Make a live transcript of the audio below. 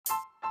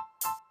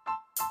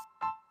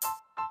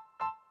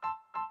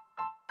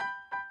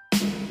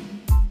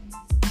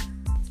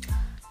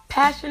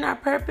Passion our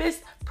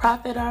purpose,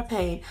 profit our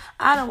pain.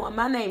 I don't want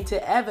my name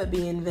to ever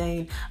be in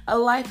vain. A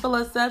life full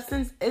of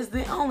substance is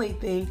the only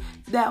thing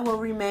that will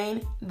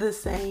remain the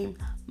same.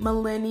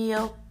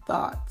 Millennial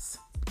thoughts.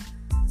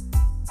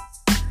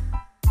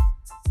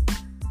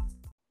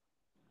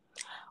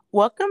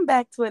 Welcome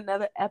back to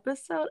another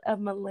episode of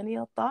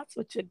Millennial Thoughts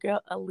with your girl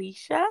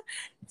Alicia.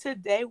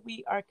 Today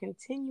we are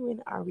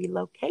continuing our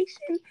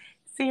relocation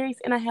series,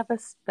 and I have a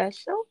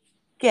special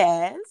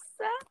guest,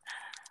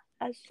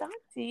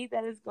 Ashanti,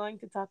 that is going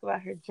to talk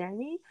about her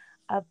journey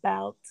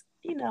about,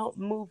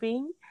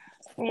 moving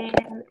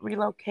and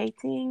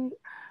relocating,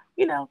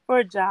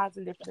 for jobs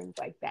and different things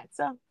like that.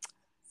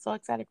 So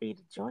excited for you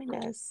to join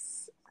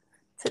us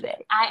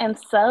today. I am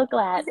so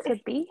glad to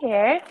be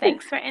here.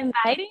 Thanks for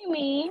inviting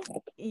me.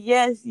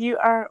 Yes, you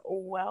are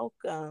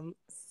welcome.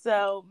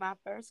 So my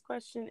first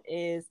question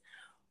is,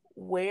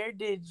 where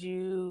did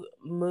you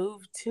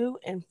move to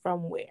and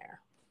from where?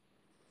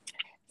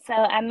 So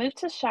I moved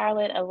to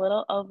Charlotte a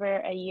little over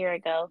a year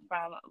ago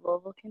from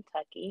Louisville,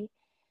 Kentucky.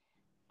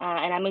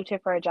 And I moved here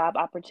for a job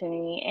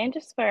opportunity and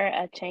just for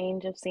a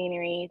change of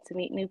scenery to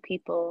meet new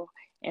people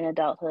in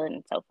adulthood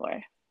and so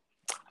forth.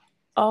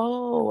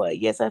 Oh,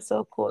 yes, that's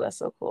so cool. That's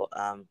so cool.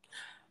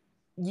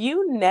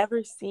 You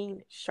never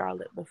seen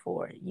Charlotte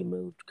before you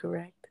moved,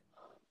 correct?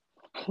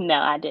 No,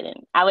 I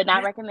didn't. I would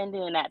not recommend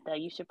doing that though.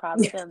 You should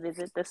probably go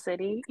visit the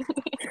city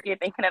if you're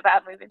thinking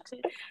about moving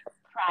to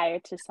prior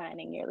to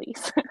signing your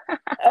lease.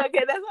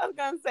 Okay, that's what I was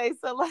gonna say.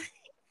 So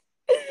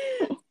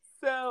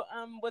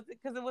was it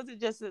because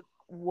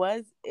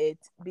was it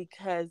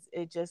because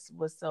it just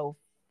was so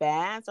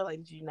fast, or like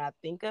did you not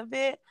think of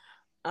it?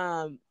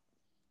 Um,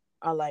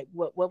 or like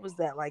what was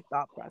that like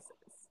thought process?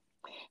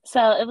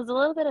 So it was a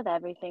little bit of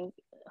everything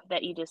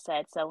that you just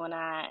said. So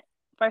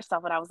first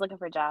off, when I was looking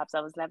for jobs,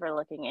 I was never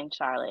looking in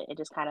Charlotte. It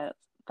just kind of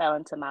fell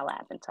into my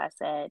lap. And so I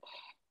said,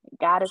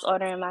 God is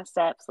ordering my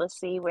steps. Let's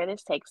see where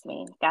this takes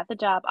me. Got the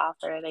job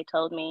offer. They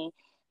told me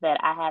that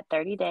I had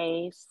 30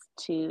 days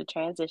to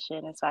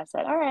transition. And so I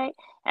said, all right,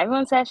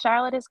 everyone says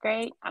Charlotte is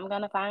great. I'm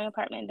going to find an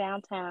apartment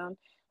downtown.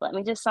 Let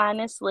me just sign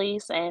this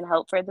lease and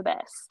hope for the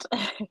best.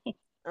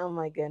 Oh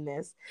my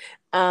goodness.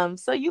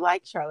 So you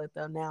like Charlotte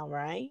though now,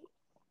 right?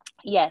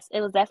 Yes,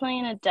 it was definitely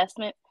an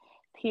adjustment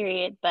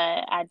period,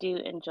 but I do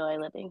enjoy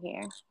living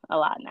here a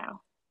lot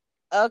now.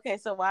 Okay,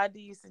 so why do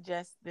you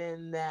suggest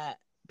then that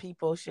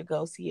people should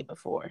go see it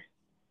before?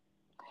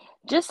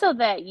 Just so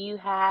that you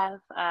have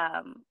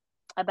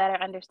a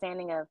better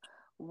understanding of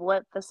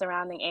what the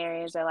surrounding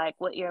areas are like,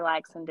 what your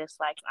likes and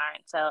dislikes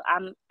aren't. So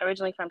I'm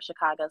originally from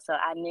Chicago, so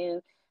I knew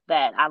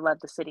that I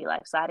loved the city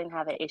life. So I didn't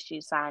have an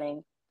issue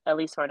signing, at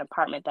least for an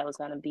apartment that was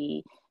going to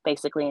be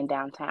basically in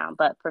downtown.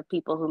 But for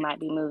people who might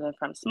be moving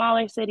from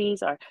smaller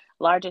cities or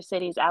larger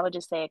cities, I would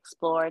just say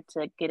explore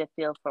to get a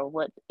feel for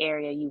what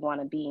area you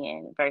want to be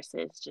in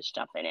versus just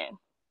jumping in.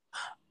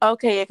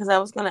 Okay, yeah, because I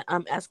was gonna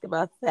ask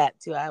about that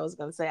too. I was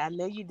gonna say I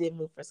know you did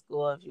move for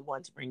school if you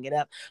want to bring it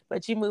up,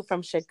 but you moved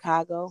from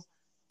Chicago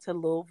to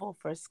Louisville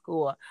for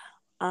school.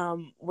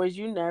 Was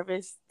you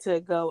nervous to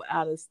go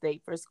out of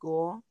state for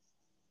school?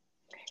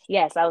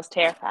 Yes, I was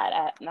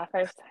terrified. My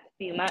first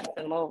few months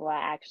in Louisville,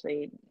 I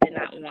actually did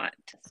not want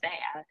to stay.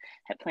 I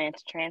had planned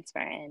to transfer,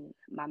 and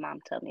my mom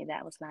told me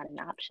that was not an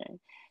option.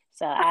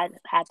 So I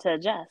had to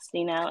adjust,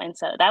 and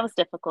so that was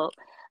difficult.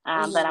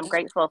 But I'm Mhm.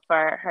 grateful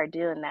for her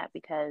doing that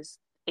because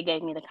it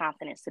gave me the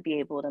confidence to be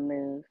able to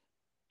move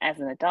as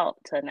an adult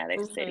to another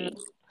Mhm. city,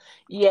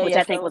 Yeah, which yeah.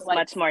 I think So was like,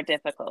 much more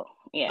difficult.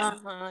 Yeah.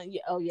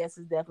 yeah. Oh, yes,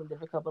 it's definitely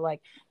difficult. But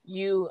like,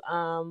 you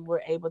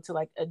were able to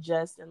like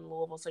adjust in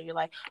Louisville, so you're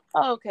like,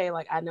 oh, okay,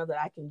 like I know that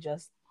I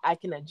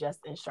can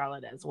adjust in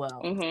Charlotte as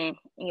well.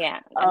 Yeah.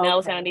 I know it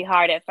was going to Okay. be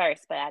hard at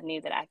first, but I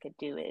knew that I could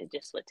do it. It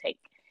just would take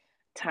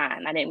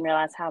time. I didn't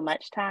realize how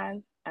much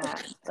time,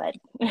 but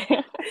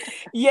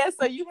Yeah,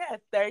 so you had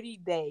 30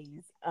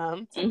 days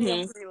to be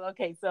able hmm to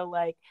relocate. So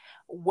like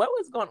what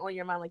was going on in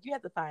your mind? Like you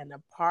had to find an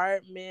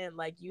apartment,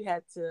 like you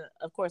had to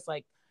of course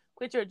like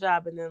quit your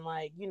job and then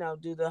like,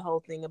 do the whole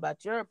thing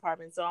about your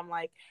apartment. So I'm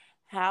like,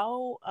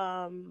 how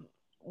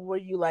were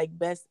you like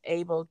best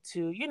able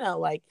to,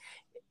 like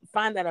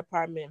find that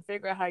apartment,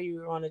 figure out how you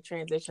were on a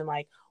transition,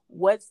 like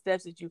what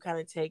steps did you kind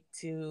of take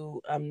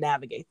to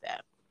navigate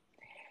that?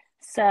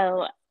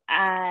 so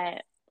I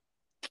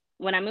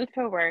when I moved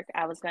for work,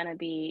 I was going to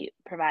be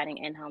providing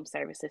in-home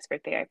services for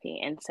therapy,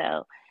 and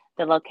so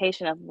the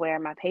location of where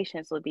my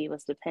patients would be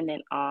was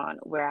dependent on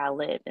where I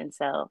lived, and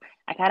so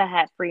I kind of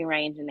had free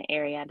range in the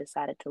area I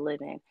decided to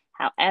live in.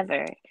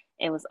 However,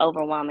 it was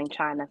overwhelming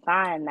trying to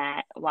find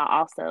that while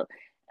also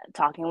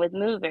talking with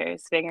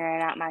movers,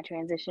 figuring out my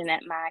transition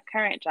at my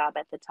current job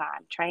at the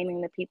time,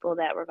 training the people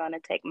that were going to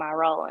take my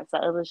role. And so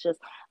it was just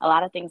a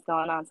lot of things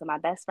going on. So my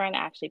best friend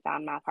actually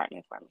found my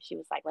apartment for me. She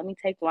was like, let me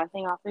take one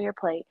thing off of your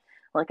plate.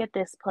 Look at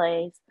this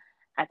place.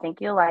 I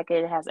think you'll like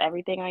it. It has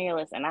everything on your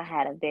list. And I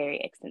had a very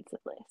extensive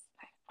list.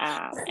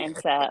 And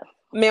so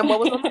Man, what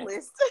was on the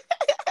list?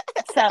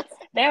 so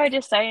there were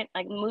just certain,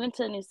 like moving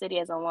to a new city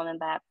as a woman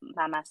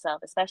by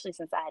myself, especially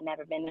since I had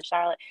never been to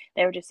Charlotte,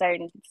 there were just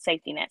certain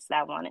safety nets that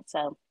I wanted.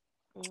 So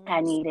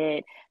I Mm.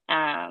 needed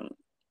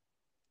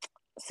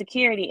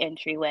security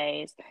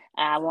entryways.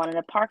 I wanted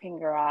a parking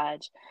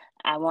garage.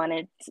 I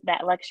wanted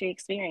that luxury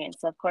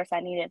experience. So of course, I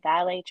needed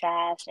valet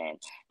trash and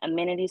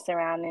amenities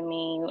surrounding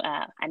me.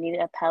 I needed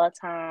a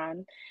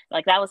Peloton.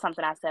 Like that was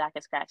something I said I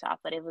could scratch off,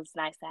 but it was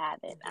nice to have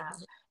it.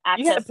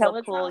 You had a Access to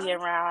a pool year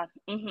Peloton? round.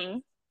 Mm-hmm.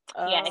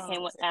 Yeah, it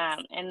came Oh, with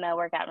okay. in the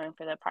workout room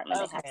for the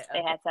apartment. Okay, They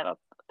okay. had several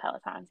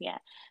Pelotons. Yeah,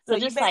 So so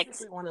you just like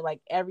basically wanted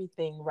like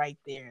everything right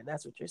there.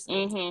 That's what you're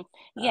saying.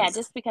 Yeah, Okay.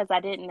 just because I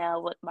didn't know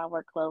what my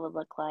workload would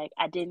look like.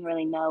 I didn't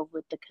really know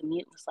what the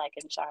commute was like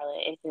in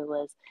Charlotte, if it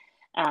was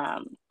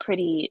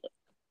pretty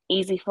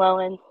easy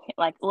flowing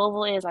like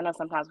Louisville is. I know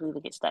sometimes we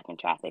would get stuck in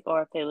traffic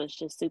or if it was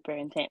just super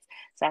intense.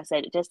 So I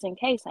said, just in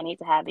case, I need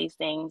to have these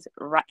things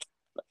right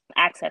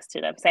access to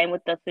them. Same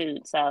with the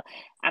food. So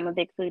I'm a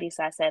big foodie.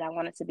 So I said I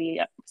wanted to be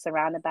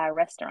surrounded by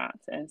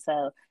restaurants. And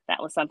so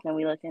that was something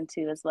we looked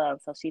into as well.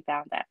 So she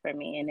found that for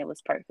me and it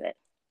was perfect.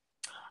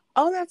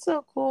 Oh, that's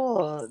so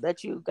cool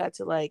that you got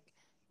to like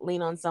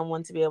lean on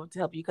someone to be able to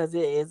help you because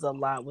it is a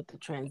lot with the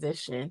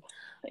transition,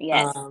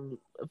 Yes. um,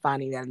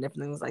 finding that and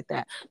different things like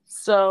that.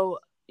 So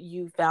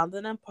you found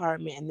an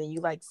apartment and then you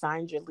like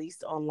signed your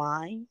lease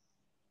online.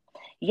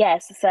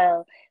 Yes,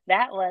 so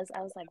that was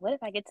I was like, what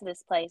if I get to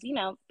this place?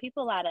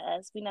 People lie to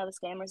us. We know the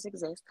scammers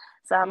exist.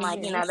 So I'm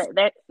like, Hmm.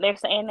 they're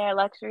saying they're a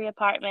luxury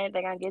apartment.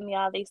 They're gonna give me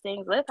all these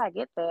things. What if I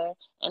get there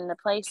and the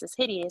place is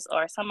hideous,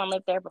 or someone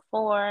lived there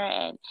before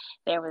and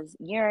there was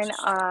urine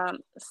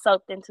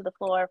soaked into the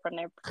floor from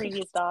their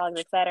previous dogs,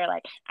 etc.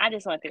 Like I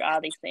just went through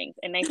all these things,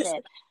 and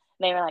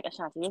they were like,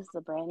 Ashanti, this is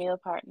a brand new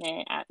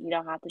apartment. You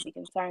don't have to be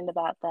concerned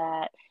about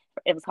that.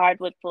 It was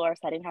hardwood floor,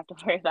 so I didn't have to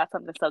worry about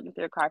something soaking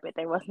through the carpet.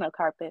 There was no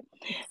carpet.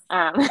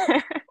 Um,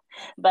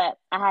 but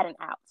I had an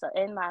out. So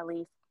in my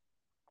lease,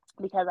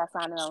 because I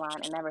signed it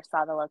online and never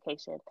saw the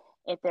location,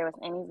 if there was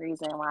any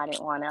reason why I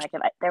didn't want it, like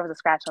if there was a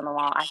scratch on the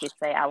wall, I could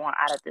say I want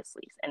out of this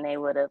lease, and they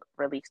would have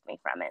released me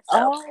from it. So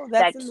Oh,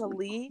 that's that, in the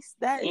lease.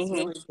 That is hmm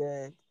really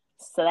good.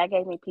 so that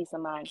gave me peace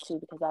of mind too,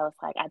 because I was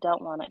like, I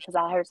don't want it, because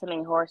I heard so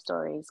many horror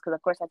stories. Because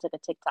of course I took a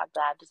TikTok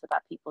dive just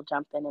about people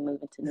jumping and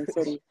moving to new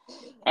cities,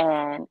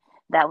 and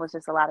that was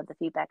just a lot of the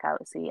feedback I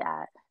would see.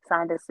 I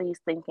signed this lease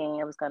thinking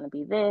it was going to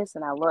be this,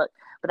 and I looked,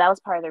 but that was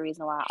part of the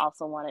reason why I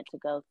also wanted to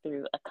go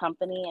through a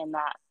company and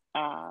not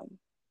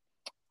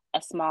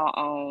a small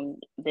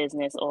owned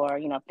business or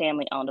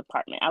family owned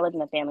apartment. I lived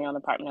in a family owned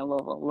apartment in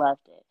Louisville,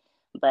 loved it,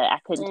 but I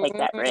couldn't take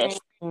that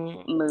risk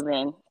Mhm.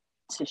 moving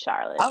to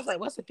Charlotte. I was like,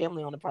 what's a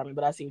family owned apartment?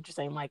 But I see what you're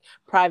saying, like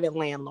private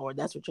landlord.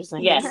 That's what you're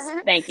saying. Yes,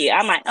 thank you.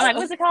 I'm like, Oh.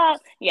 what's it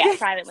called? Yeah,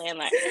 private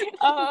landlord.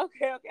 Oh,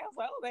 okay, okay. I was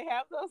like, oh, they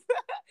have those.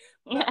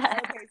 But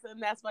okay, so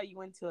that's why you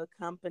went to a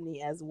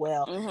company as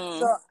well.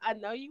 So hmm I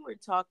know you were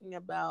talking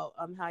about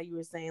how you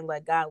were saying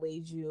like God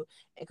leads you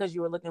because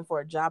you were looking for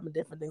a job and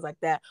different things like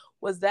that.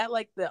 Was that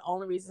like the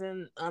only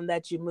reason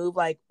that you moved?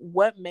 Like,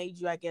 what made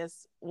you, I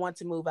guess, want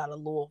to move out of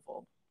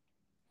Louisville?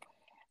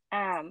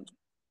 Um,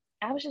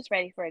 I was just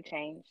ready for a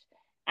change.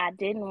 I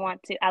didn't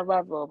want to. I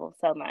love Louisville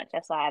so much.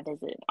 That's why I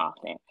visit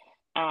often.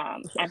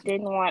 I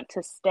didn't want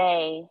to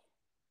stay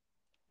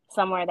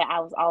somewhere that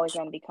I was always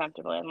going to be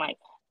comfortable in. Like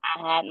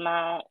I had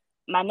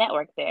my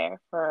network there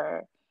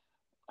for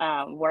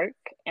work,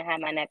 and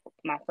had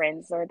my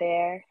friends were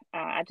there.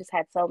 I just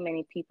had so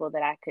many people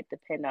that I could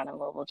depend on in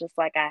Louisville, just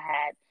like I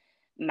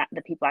had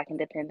the people I can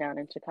depend on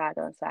in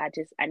Chicago. And so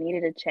I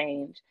needed a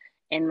change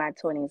in my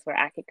 20s where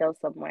I could go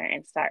somewhere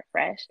and start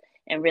fresh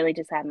and really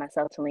just have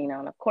myself to lean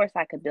on. Of course,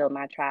 I could build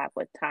my tribe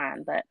with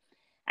time, but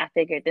I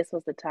figured this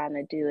was the time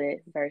to do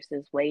it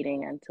versus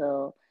waiting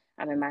until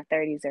I'm in my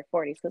 30s or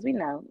 40s, because we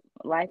know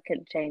life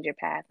can change your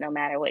path no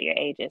matter what your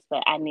age is.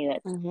 But I knew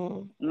at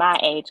Hmm. my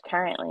age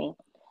currently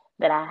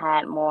that I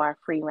had more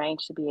free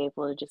range to be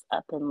able to just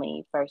up and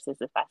leave versus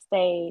if I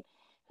stayed,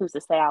 who's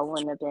to say I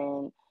wouldn't have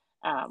been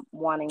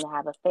wanting to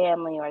have a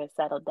family or to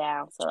settle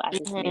down. So I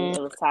just knew Hmm.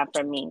 it was time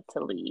for me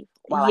to leave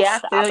while I Yeah,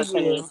 had I the feel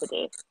opportunity you. to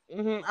do.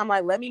 I'm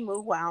like, let me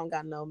move while I don't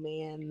got no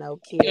man, no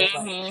kids.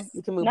 Like, hmm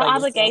you can move No by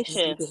yourself and keep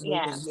obligations. it moving.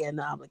 Yeah. Yeah,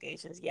 no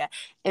obligations. Yeah.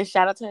 And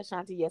shout out to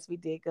Ashanti. Yes, we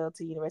did go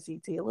to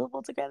University of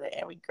Louisville together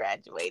and we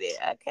graduated.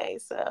 Okay,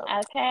 so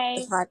Okay.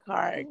 that's my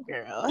card,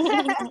 girl.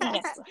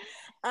 Yes.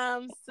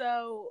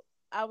 So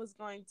I was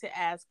going to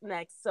ask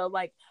next. So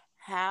like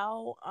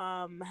how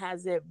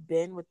has it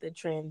been with the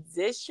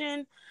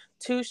transition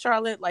to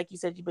Charlotte? Like you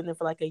said, you've been there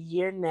for like a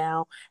year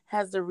now.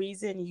 Has the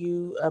reason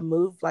you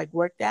moved like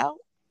worked out?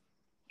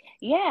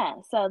 Yeah.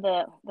 So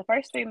the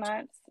first 3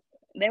 months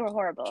they were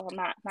horrible. I'm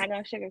not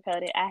gonna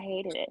sugarcoat it. I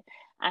hated it.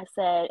 I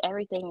said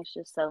everything is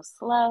just so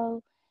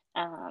slow.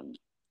 Um,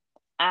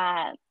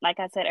 I like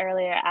I said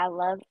earlier, I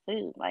love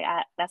food. Like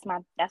I that's my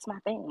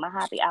thing, my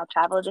hobby. I'll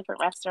travel to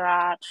different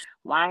restaurants,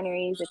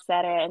 wineries,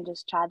 etc., and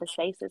just try the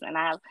spaces. And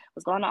I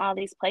was going to all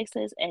these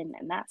places and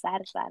not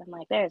satisfied. I'm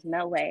like, there's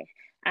no way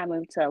I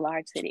moved to a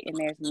large city and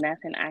there's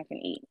nothing I can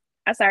eat.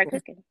 I started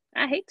cooking.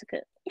 I hate to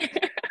cook.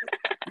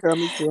 Girl,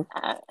 me too.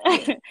 Uh,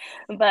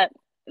 but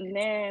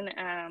then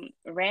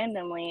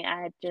randomly,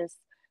 I had just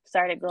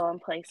started going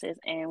places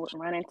and would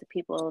run into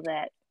people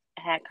that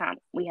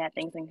we had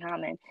things in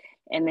common.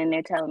 And then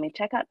they're telling me,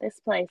 check out this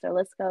place or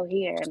let's go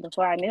here. And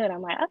before I knew it,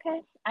 I'm like,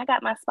 okay, I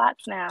got my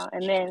spots now.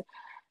 And then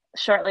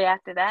shortly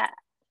after that,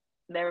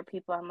 there were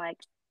people I'm like,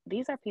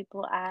 these are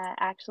people I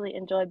actually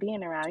enjoy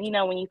being around. You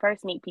know, when you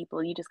first meet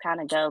people, you just kind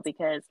of go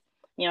because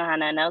you don't have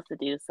nothing else to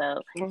do.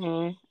 So,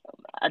 Mm-hmm.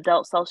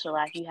 adult social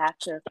life, you got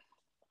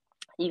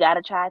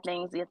to try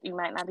things that you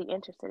might not be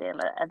interested in.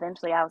 But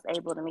eventually, I was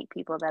able to meet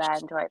people that I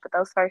enjoyed. But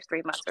those first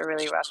 3 months were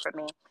really rough for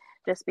me,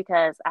 just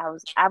because I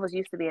was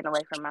used to being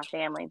away from my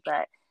family,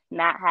 but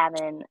not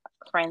having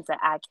friends that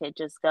I could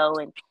just go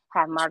and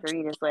have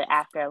margaritas with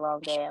after a long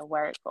day at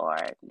work or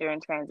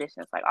during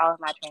transitions. Like all of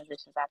my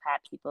transitions, I've had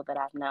people that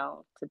I've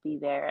known to be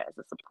there as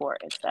a support,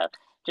 and so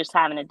just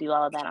having to do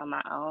all of that on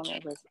my own,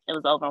 it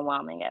was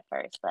overwhelming at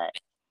first, but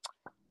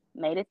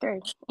made it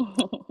through.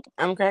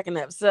 I'm cracking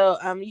up. So,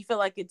 you feel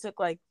like it took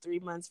like 3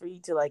 months for you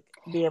to like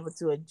be able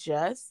to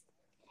adjust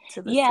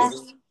to the Yeah,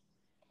 city?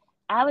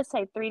 I would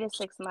say 3 to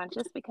 6 months,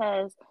 just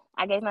because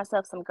I gave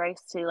myself some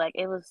grace too. Like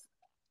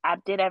I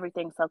did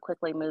everything so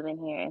quickly moving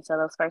here, and so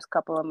those first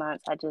couple of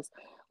months, I just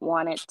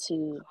wanted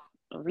to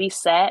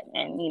reset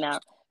and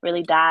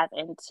really dive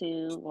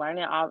into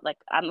learning all. Like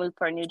I moved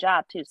for a new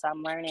job too, so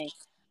I'm learning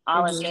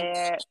all of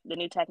Mm-hmm. the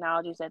new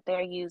technologies that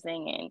they're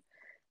using and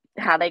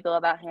how they go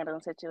about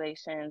handling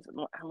situations,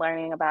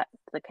 learning about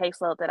the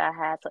caseload that I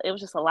had. So it was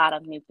just a lot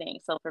of new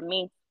things. So for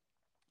me,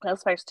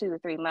 those first 2 to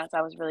 3 months,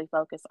 I was really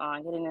focused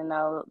on getting to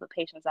know the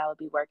patients I would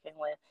be working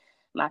with,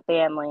 my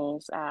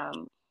families,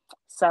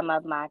 some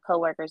of my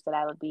coworkers that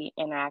I would be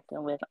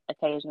interacting with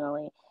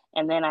occasionally.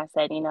 And then I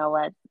said, you know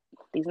what,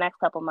 these next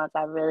couple months,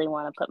 I really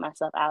want to put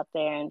myself out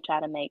there and try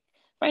to make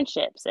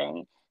friendships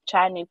and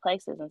try new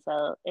places. And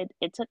so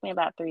it took me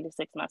about 3 to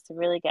 6 months to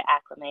really get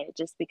acclimated,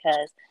 just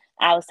because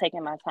I was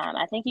taking my time.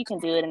 I think you can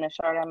do it in a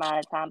shorter amount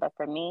of time, but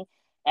for me,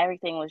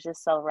 everything was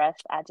just so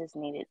rushed. I just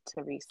needed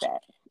to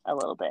reset a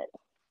little bit.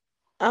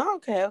 Oh,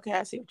 okay, okay,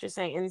 I see what you're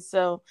saying. And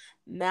so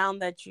now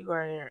that you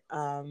are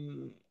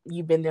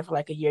you've been there for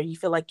like a year, you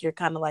feel like you're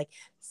kind of like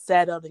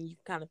settled and you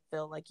kind of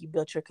feel like you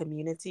built your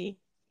community.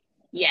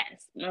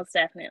 Yes, most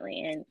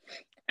definitely.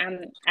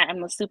 And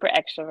I'm a super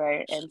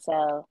extrovert, and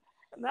so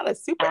Not a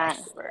super I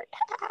extrovert.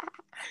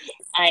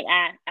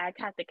 I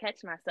have to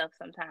catch myself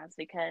sometimes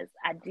because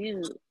I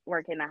do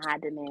work in a high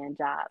demand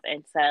job,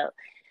 and so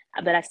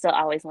but I still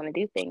always want to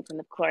do things. And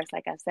of course,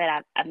 like I said,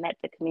 I met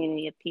the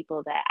community of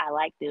people that I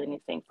like doing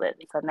these things with,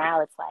 and so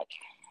now it's like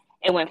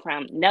it went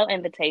from no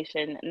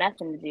invitation,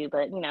 nothing to do,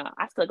 but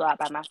I still go out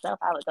by myself.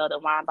 I would go to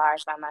wine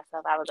bars by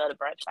myself. I would go to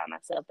brunch by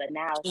myself. But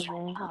now it's like,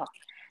 Hmm. oh,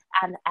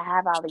 I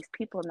have all these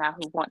people now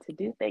who want to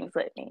do things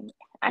with me.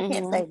 I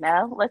can't Hmm. say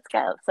no. Let's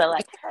go. So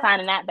like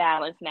finding that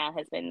balance now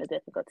has been the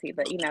difficulty,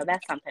 but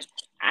that's something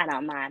I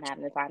don't mind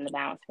having to find the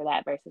balance for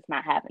that versus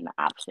not having the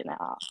option at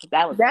all. Because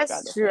that was a That's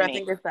struggle for true. I me.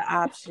 think that's the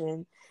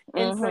option.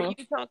 And so Mhm.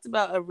 you talked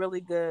about a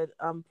really good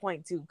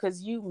point too,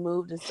 because you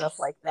moved and stuff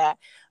like that.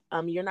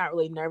 You're not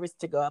really nervous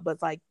to go out, but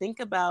it's like think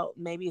about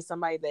maybe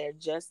somebody they're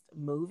just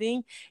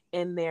moving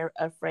and they're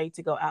afraid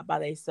to go out by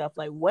themselves.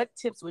 Like, what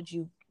tips would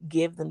you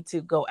give them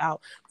to go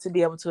out to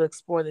be able to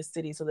explore the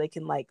city so they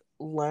can like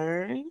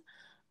learn,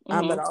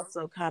 but Mhm.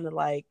 also kind of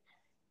like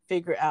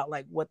figure out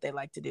like what they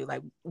like to do?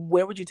 Like,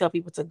 where would you tell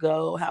people to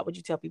go? How would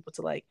you tell people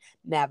to like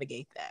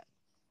navigate that?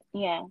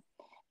 Yeah.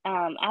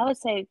 I would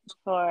say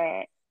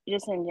for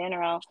just in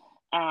general,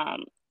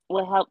 um,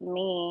 what helped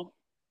me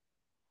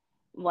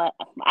what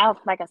I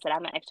like I said,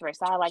 I'm an extrovert,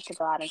 so I like to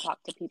go out and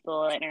talk to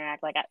people,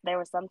 interact. There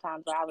were some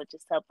times where I would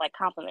just help, like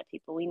compliment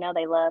people. We know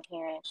they love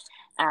hearing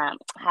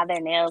how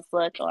their nails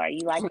look or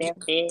you like their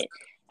fit,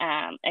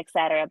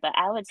 etc. But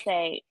I would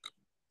say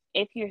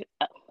if you're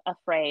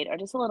afraid or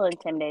just a little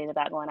intimidated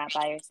about going out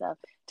by yourself,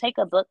 take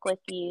a book with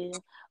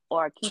you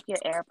or keep your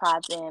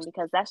AirPods in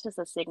because that's just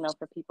a signal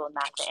for people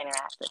not to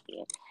interact with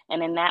you.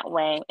 And in that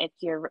way, if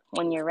you're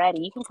when you're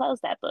ready, you can close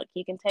that book.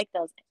 You can take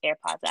those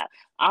AirPods out.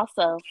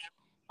 Also,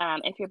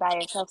 if you're by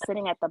yourself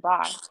sitting at the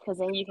bar, because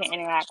then you can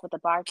interact with the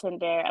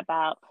bartender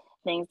about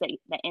things that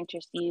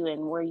interest you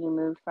and where you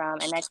moved from.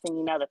 And next thing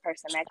you know, the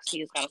person next to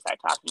you is going to start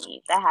talking to you.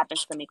 That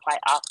happens to me quite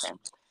often,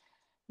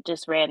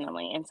 just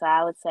randomly. And so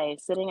I would say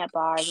sitting at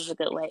bars is a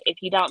good way. If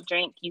you don't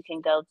drink, you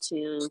can go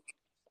to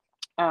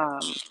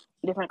um,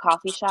 different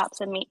coffee shops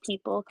and meet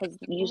people because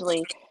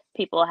usually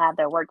people have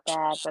their work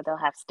bags or they'll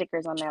have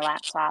stickers on their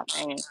laptop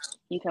and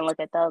you can look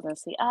at those and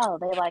see, oh,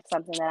 they like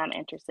something that I'm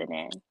interested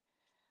in.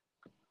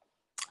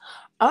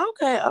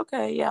 Okay,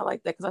 okay, yeah, I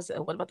like that because I said,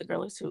 what about the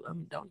girls who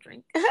don't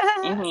drink?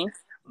 Hmm.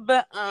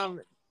 But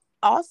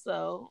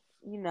also,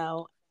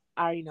 I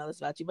already know this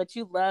about you, but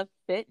you love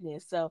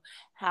fitness. So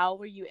how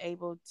were you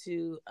able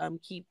to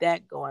keep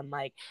that going?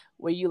 Like,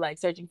 were you like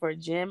searching for a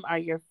gym? Are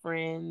your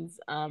friends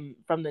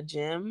from the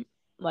gym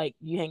like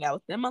you hang out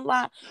with them a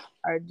lot,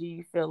 or do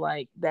you feel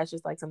like that's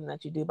just like something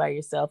that you do by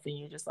yourself and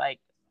you're just like,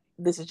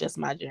 this is just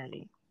my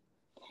journey?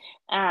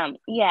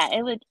 Yeah,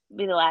 it would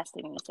be the last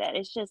thing you said.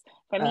 It's just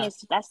for me, Uh,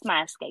 that's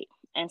my escape.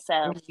 And so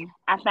mhm.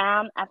 I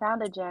found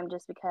a gym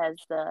just because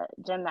the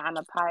gym that I'm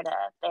a part of,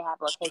 they have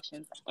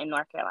locations in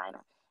North Carolina.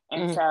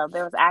 And Mhm. so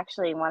there was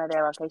actually one of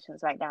their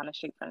locations right down the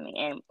street from me.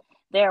 And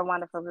they're a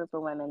wonderful group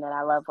of women that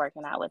I love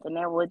working out with. And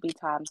there would be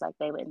times like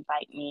they would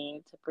invite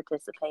me to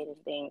participate in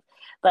things.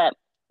 But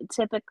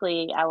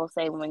typically, I will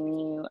say when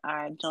you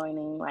are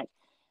joining like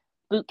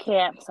boot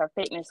camps or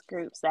fitness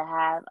groups that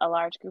have a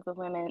large group of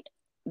women,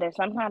 they're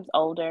sometimes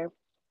older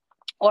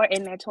or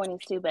in their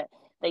 20s too, but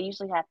they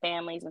usually have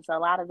families. And so a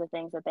lot of the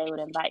things that they would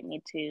invite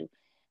me to,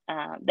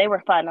 they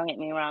were fun, don't get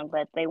me wrong,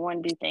 but they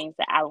wouldn't do things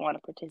that I would want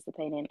to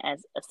participate in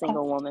as a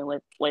single woman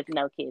with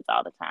no kids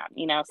all the time,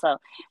 you know? So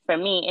for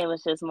me, it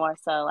was just more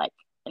so like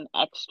an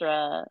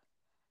extra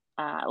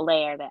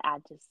layer that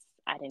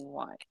I didn't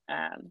want.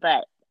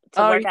 But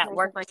to Oh, work you out, saying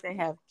work, because like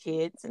they have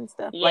kids and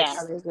stuff? Like yeah.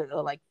 are they good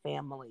or like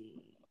family?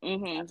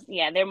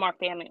 Yeah, they're more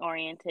family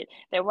oriented.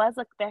 There has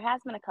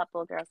been a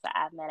couple of girls that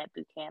I've met at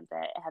boot camp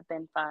that have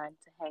been fun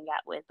to hang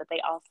out with, but they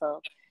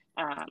also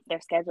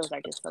their schedules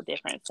are just so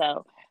different.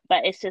 So,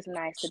 but it's just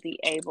nice to be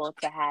able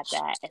to have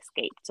that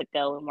escape to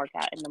go and work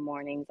out in the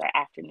mornings or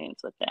afternoons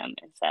with them.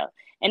 And so,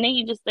 and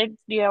then they're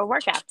your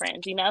workout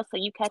friends, you know. So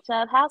you catch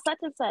up. How's such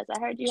and such? I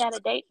heard you had a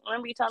date.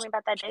 Remember you told me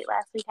about that date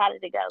last week? How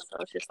did it go? So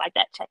it's just like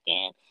that check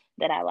in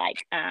that I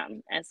like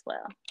as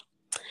well.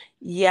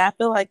 Yeah, I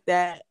feel like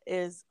that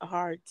is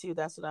hard too.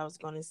 That's what I was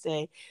going to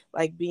say.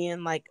 Like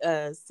being like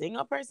a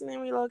single person and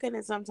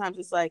relocating, sometimes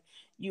it's like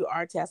you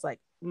are tasked, like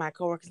my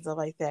coworkers and stuff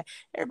like that.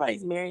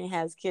 Everybody's married and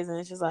has kids, and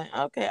it's just like,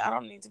 okay, I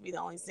don't need to be the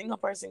only single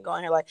person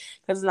going here, like,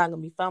 because it's not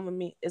going to be fun with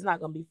me. It's not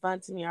going to be fun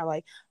to me, or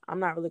like, I'm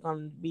not really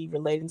going to be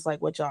relating to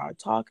like what y'all are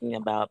talking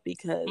about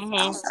because I Mhm.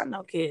 don't got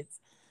no kids.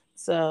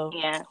 So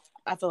Yeah.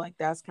 I feel like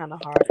that's kind of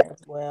hard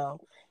as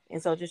well.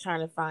 And so just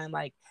trying to find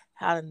like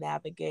how to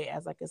navigate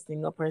as like a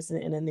single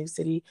person in a new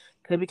city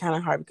could be kind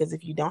of hard because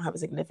if you don't have a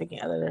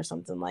significant other or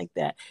something like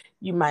that,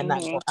 you might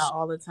not go Mhm. out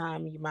all the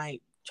time. You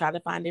might try to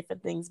find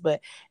different things,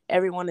 but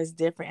everyone is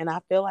different. And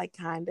I feel like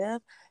kind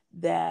of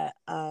that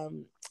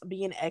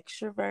being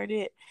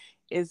extroverted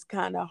is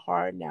kind of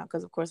hard now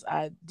because of course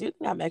I do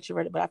think I'm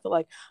extroverted, but I feel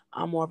like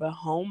I'm more of a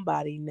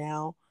homebody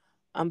now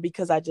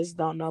because I just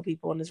don't know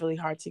people and it's really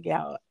hard to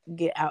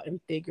get out and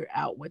figure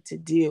out what to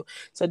do.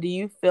 So do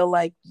you feel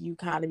like you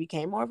kind of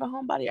became more of a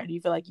homebody or do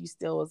you feel like you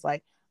still was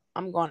like,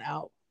 I'm going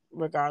out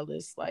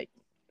regardless like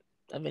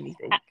of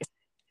anything? I,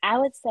 I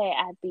would say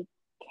I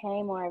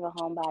became more of a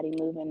homebody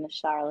moving to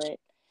Charlotte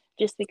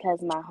just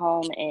because my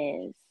home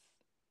is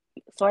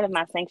sort of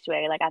my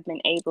sanctuary. Like I've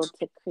been able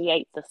to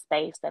create the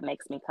space that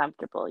makes me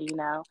comfortable, you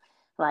know?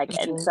 Like,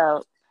 and Mhm.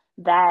 so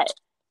that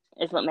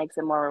is what makes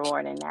it more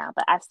rewarding now.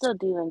 But I still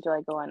do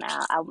enjoy going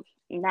out. I'm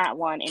not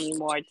one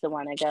anymore to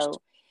want to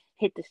go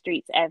hit the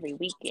streets every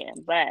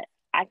weekend, but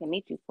I can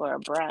meet you for a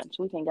brunch.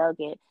 We can go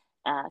get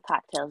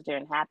cocktails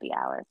during happy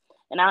hour.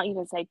 And I'll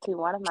even say, too,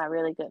 one of my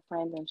really good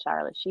friends in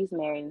Charlotte, she's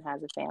married and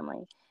has a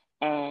family.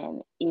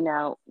 And, you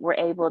know, we're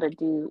able to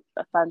do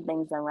fun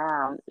things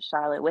around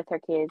Charlotte with her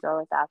kids or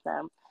without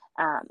them.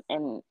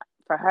 And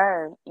for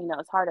her, you know,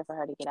 it's harder for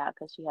her to get out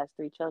because she has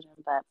three children,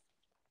 but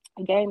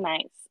game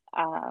nights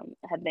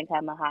have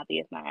become a hobby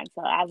of mine.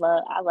 So I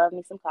love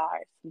me some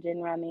cards, some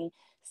gin rummy,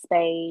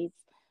 spades,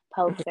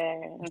 poker,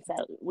 and so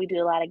we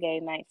do a lot of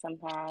game nights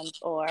sometimes,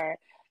 or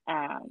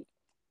um,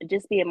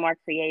 just being more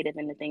creative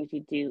in the things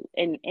you do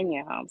in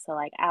your home. So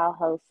like I'll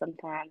host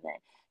sometimes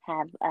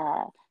and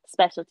have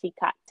specialty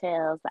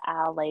cocktails that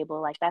I'll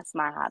label. Like that's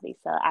my hobby.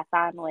 So I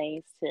find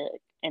ways to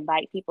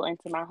invite people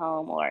into my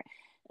home, or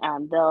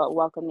they'll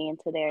welcome me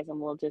into theirs, and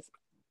we'll just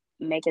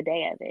make a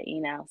day of it, you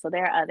know. So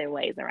there are other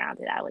ways around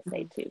it, I would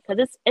say too,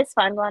 because it's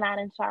fun going out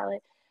in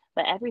Charlotte,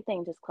 but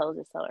everything just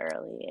closes so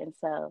early, and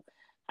so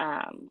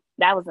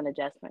that was an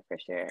adjustment for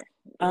sure.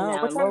 You Oh,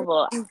 know, what in time of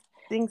Louisville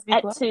things be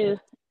at closing? two,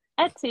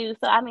 at two.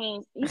 So I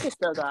mean, you can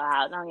still go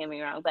out. Don't get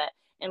me wrong, but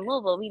in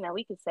Louisville, you know,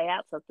 we could stay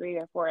out till 3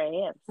 or 4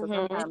 a.m. So Mm-hmm.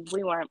 sometimes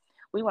we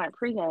weren't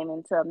pregame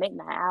until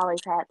midnight. I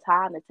always had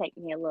time to take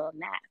me a little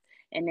nap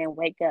and then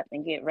wake up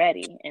and get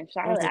ready. In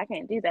Charlotte, Mm-hmm. I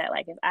can't do that.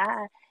 Like if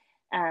I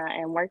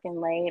and working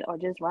late or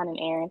just running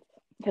errands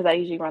because I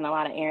usually run a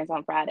lot of errands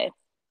on Friday.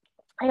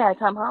 I gotta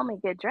come home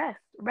and get dressed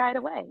right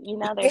away. You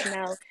know,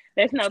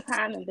 there's no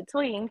time in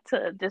between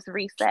to just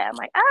reset. I'm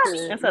like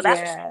and so that's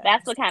Yeah.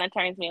 that's what kind of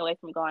turns me away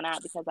from going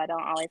out because I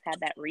don't always have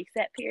that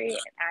reset period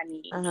and I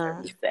need a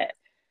Uh-huh. reset.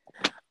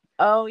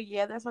 Oh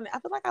yeah, that's funny. I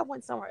feel like I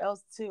went somewhere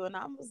else too, and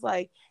I was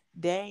like,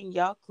 "Dang,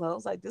 y'all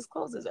close! Like this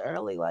closes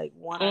early, like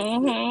 1 or 2."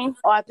 Mhm.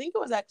 Oh, I think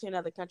it was actually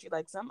another country.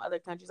 Like some other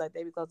countries, like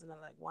they be closing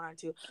at like 1 or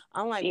 2.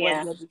 I'm like, "What?"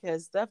 Yeah. Yeah,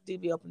 because stuff do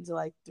be open to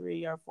like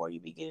 3 or 4. You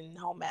be getting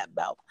home at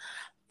about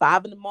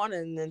 5 in the morning,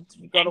 and then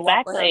you go to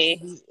Waffle House.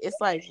 Exactly. It's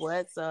like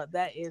what? So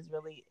that is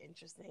really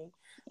interesting.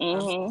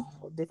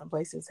 Mhm. Different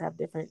places have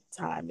different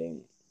time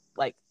and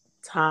like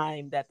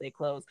time that they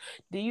close.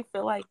 Do you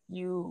feel like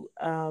you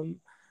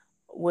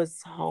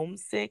was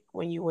homesick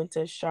when you went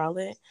to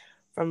Charlotte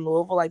from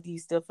Louisville? Like, do you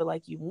still feel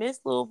like you miss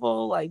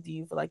Louisville? Like, do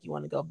you feel like you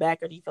want to go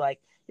back, or do you feel like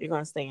you're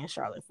going to stay in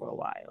Charlotte for a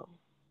while?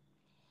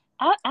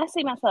 I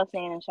see myself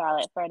staying in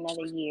Charlotte for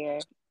another year,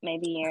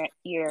 maybe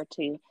year or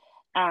two.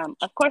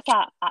 Of course,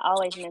 I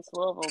always miss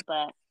Louisville,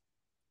 but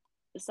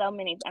so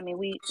many. I mean,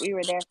 we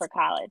were there for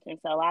college, and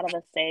so a lot of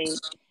us stayed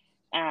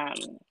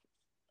um,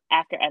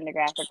 after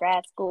undergrad for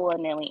grad school,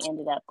 and then we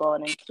ended up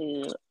going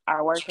into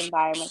our work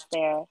environments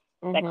there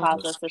that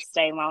caused us Mm-hmm. to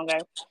stay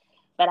longer.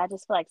 But I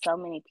just feel like so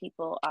many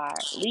people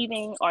are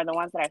leaving, or the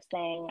ones that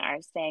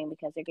are staying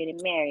because they're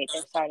getting married,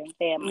 they're starting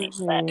families.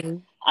 But Mm-hmm.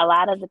 a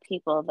lot of the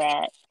people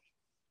that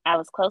I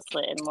was close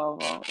with in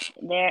Louisville,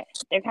 they're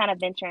kind of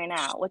venturing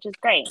out, which is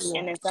great. And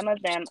Yeah. then some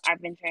of them are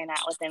venturing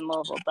out within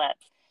Louisville. But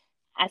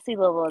I see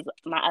Louisville as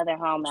my other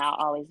home that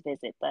I'll always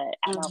visit, but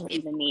I don't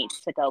see Mm-hmm. the need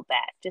to go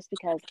back just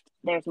because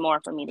there's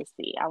more for me to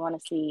see. I want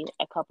to see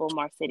a couple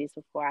more cities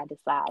before I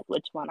decide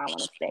which one I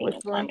want to stay Which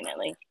in one?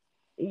 permanently.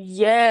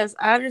 Yes,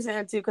 I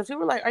understand too. Because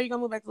people were like, "Are you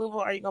gonna move back to Louisville?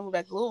 Are you gonna move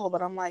back to Louisville?"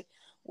 But I'm like,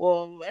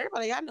 "Well,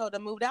 everybody I know that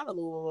moved out of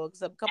Louisville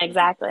except a couple of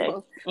Exactly.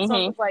 people." So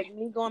I'm Mhm. just like,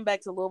 me going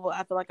back to Louisville,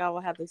 I feel like I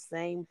will have the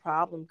same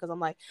problem because I'm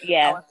like, I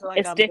Yeah. would feel like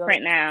It's I'm building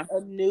different now.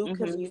 a new Mhm.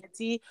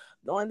 community.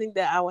 The only thing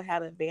that I would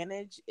have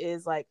advantage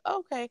is like,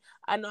 okay,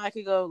 I know I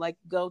could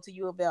go to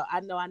U of L. I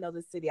know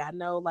the city. I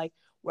know like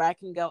where I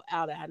can go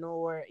out at. I know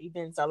where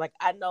events are. Like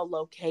I know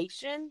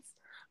locations.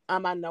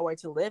 I know where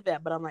to live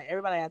at, but I'm like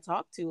everybody I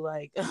talk to,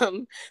 like,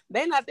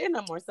 they're not there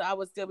no more. So I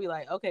would still be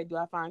like, okay, do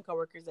I find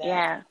coworkers at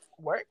Yeah.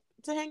 work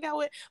to hang out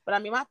with? But I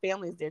mean, my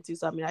family's there too,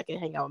 so I mean, I can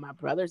hang out with my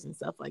brothers and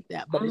stuff like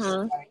that. But it's just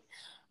Mhm. like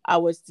I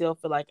would still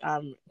feel like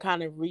I'm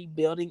kind of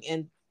rebuilding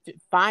and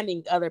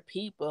finding other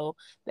people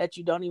that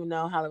you don't even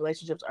know how the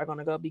relationships are going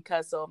to go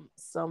because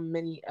so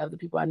many of the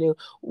people I knew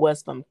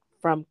was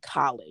from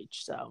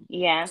college. So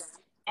Yeah.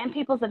 And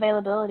people's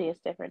availability is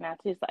different now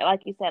too. So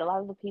like you said, a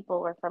lot of the people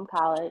were from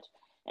college,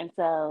 and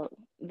so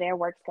their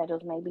work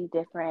schedules may be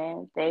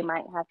different. They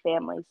might have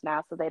families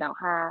now, so they don't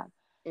have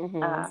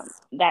hmm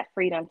that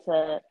freedom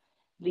to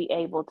be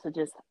able to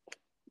just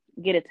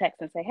get a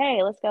text and say,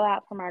 "Hey, let's go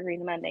out for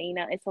Margarita Monday." You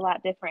know, it's a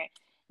lot different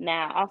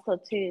now. Also,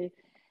 too,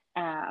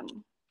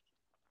 um,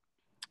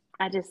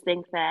 I just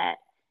think that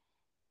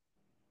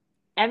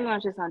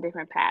everyone's just on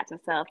different paths, and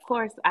so of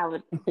course, I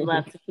would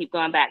love to keep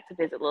going back to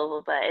visit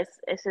Louisville, but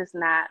it's just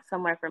not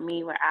somewhere for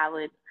me where I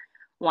would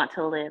want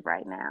to live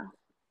right now.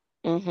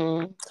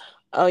 hmm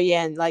Oh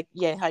yeah, and like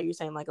yeah, how you're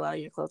saying like a lot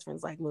of your close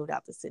friends like moved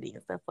out the city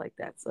and stuff like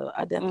that. So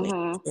I definitely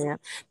Mhm. understand.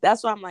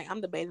 That's why I'm like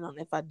I'm debating on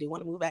if I do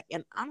want to move back.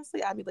 And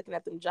honestly, I'd be looking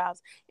at them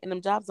jobs, and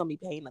them jobs don't be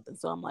paying nothing.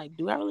 So I'm like,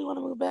 do I really want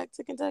to move back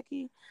to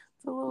Kentucky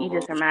to You Louisville?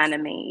 just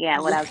reminded me, yeah,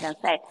 what Yeah. I was gonna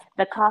say.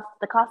 The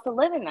cost of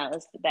living though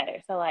is better.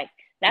 So like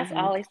that's hmm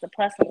always the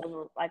plus in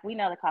Louisville. Like we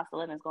know the cost of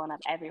living is going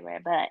up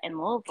everywhere, but in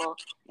Louisville,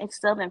 it's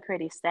still been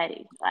pretty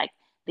steady. Like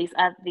these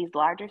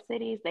larger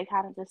cities, they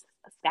kind of just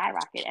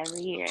skyrocket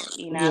every year,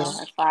 Yeah.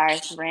 as far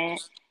as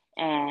rent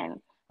and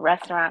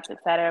restaurants,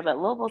 etc. But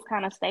Louisville's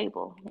kind of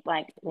stable.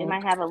 Like it Yeah.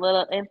 might have a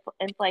little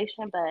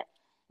inflation, but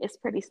it's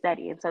pretty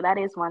steady. And so that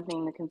is one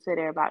thing to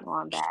consider about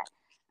going back.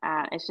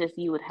 It's just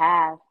you would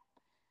have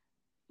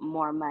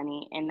more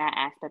money in that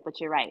aspect. But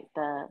you're right,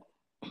 the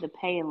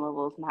pay in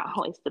Louisville is not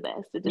always the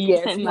best. It just Yeah,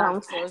 it's depends on.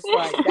 not. So it's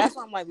like that's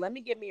why I'm like, let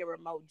me get me a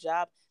remote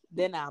job,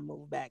 then I'll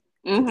move back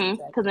to Because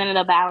then Kentucky.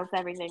 it'll balance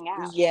everything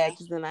out. Yeah, Yeah,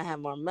 because then I have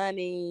more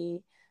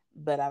money,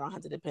 but I don't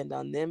have to depend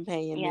on them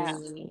paying yeah,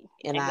 me,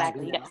 and I,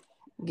 exactly.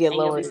 get And you'll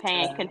lower. be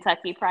paying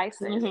Kentucky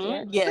prices.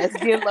 Yeah. Yes,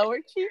 get lower,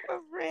 cheaper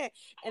rent,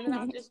 and then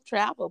I'll just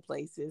travel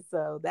places.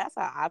 So that's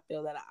how I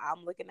feel that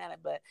I'm looking at it.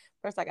 But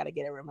first, I got to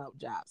get a remote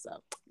job. So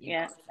you know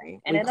Yeah, what I'm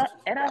saying? and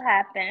We it'll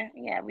happen.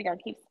 Yeah, we gonna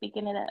keep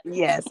speaking it up.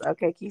 Yes,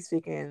 okay, keep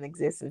speaking in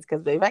existence.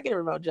 Because if I get a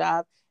remote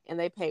job and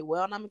they pay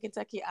well and I'm in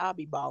Kentucky, I'll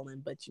be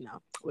balling. But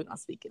we're gonna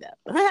speak it up.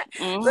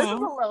 This is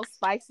Mhm. a little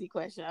spicy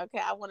question. Okay,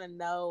 I want to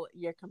know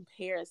your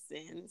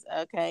comparisons.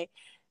 Okay,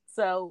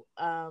 so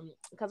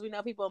because we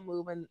know people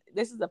moving.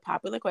 This is a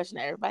popular question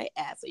that everybody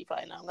asks, so you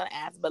probably know I'm gonna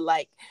ask. But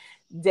like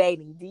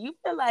dating, do you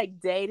feel like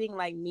dating,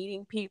 like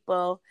meeting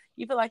people,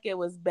 you feel like it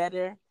was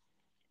better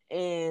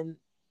in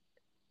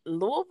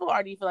Louisville,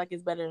 or do you feel like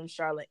it's better in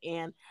Charlotte?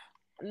 And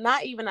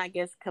not even I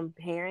guess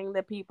comparing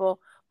the people,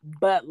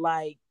 but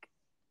like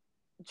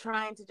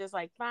trying to just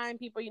like find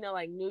people,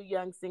 like new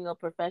young single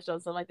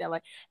professionals, something like that.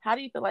 Like how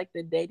do you feel like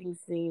the dating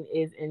scene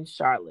is in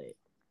Charlotte?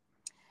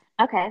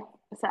 Okay,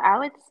 so I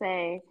would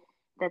say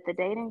that the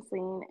dating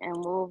scene in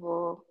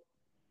Louisville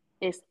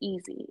is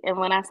easy. And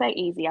when I say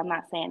easy, I'm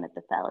not saying that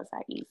the fellas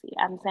are easy.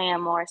 I'm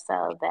saying more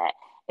so that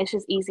it's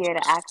just easier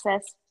to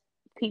access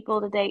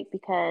people to date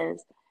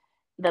because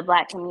the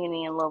black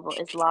community in Louisville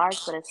is large,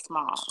 but it's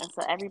small, and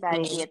so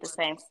everybody be Mm. at the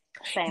same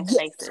Yes,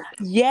 spaces.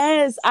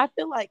 yes. I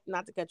feel like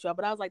not to cut you off,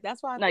 but I was like,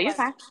 that's why I No, feel you're like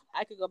fine.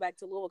 I could go back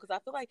to Louisville because I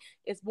feel like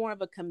it's more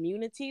of a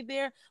community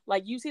there.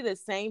 Like you see the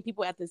same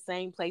people at the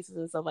same places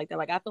and stuff like that.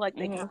 Like I feel like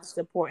they kind Mhm. of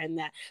support in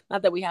that.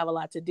 Not that we have a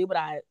lot to do, but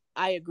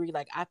I agree.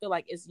 Like I feel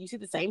like it's you see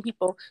the same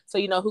people, so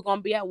you know who's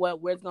gonna be at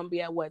what, where's gonna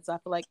be at what. So I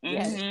feel like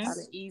yeah, it's Mhm. kind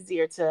of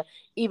easier to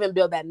even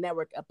build that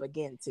network up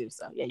again too.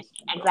 So yeah, you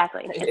can go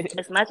Exactly. It's ahead.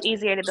 it's much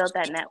easier to build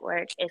that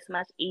network. It's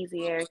much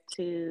easier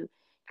to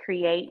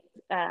create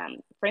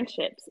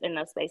friendships in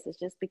those spaces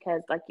just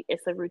because like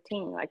it's a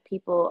routine. Like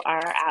people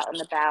are out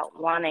and about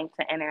wanting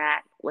to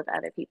interact with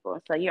other people.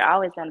 And so you're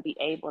always going to be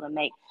able to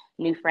make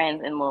new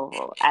friends in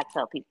Louisville, I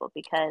tell people,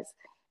 because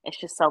it's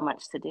just so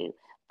much to do.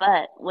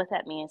 But with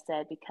that being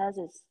said, because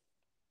it's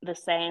the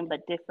same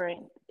but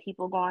different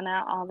people going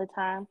out all the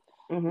time,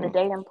 the Mhm.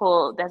 dating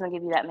pool doesn't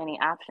give you that many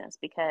options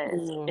because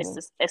Mhm.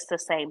 it's the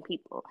same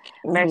people.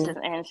 Mhm.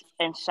 Versus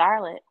in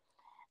Charlotte,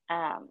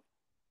 um,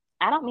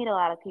 I don't meet a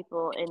lot of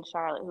people in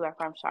Charlotte who are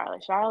from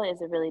Charlotte. Charlotte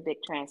is a really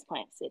big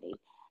transplant city,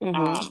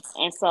 Mhm.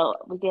 and so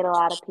we get a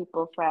lot of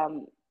people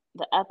from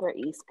the Upper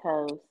East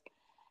Coast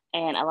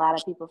and a lot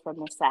of people from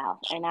the South.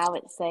 And I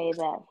would say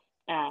that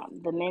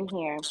the men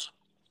here,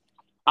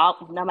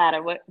 all no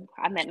matter what,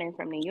 I've met men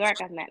from New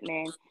York, I've met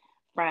men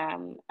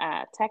from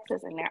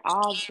Texas, and they're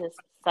all just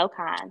so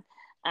kind.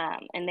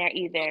 And they're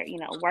either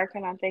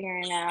working on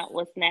figuring out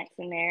what's next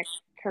in their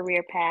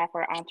career path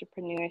or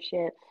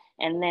entrepreneurship,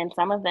 and then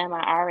some of them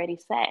are already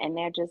set and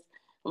they're just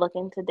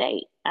looking to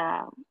date.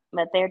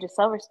 But they're just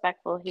so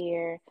respectful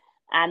here.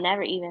 I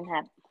never even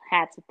have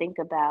had to think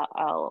about,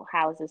 oh,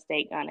 how is this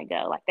date gonna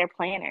go? Like they're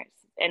planners,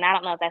 and I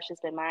don't know if that's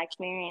just been my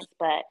experience,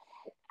 but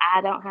I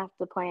don't have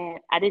to plan.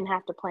 I didn't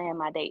have to plan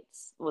my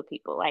dates with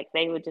people. Like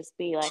they would just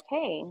be like,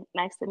 "Hey,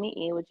 nice to meet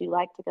you. Would you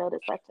like to go to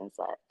such and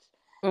such?"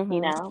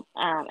 Mhm.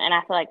 And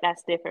I feel like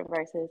that's different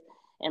versus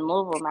in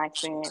Louisville. My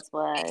experience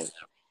was,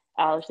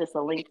 oh, it's just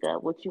a link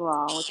up. What you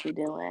on? What you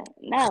doing?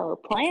 No,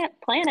 plan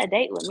a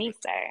date with me,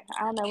 sir.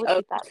 I don't know what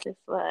you thought this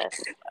was,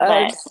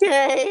 but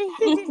Okay.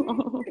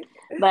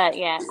 but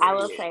yeah, I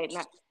will say,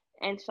 not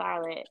in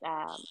Charlotte,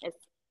 it's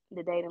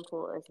the dating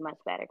pool is much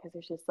better because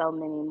there's just so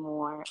many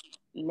more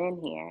men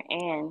here,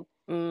 and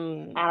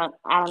Mm.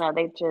 I don't know,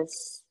 they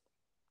just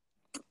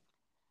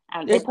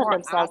they There's put more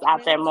themselves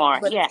out there options, more.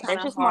 but it's Yeah, kind there's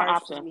of just more hard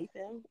to options. meet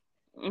them.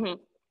 Hmm.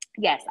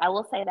 Yes, I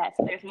will say that.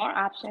 So there's more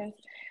options,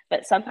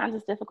 but sometimes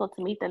it's difficult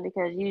to meet them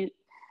because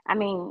I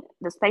mean,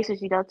 the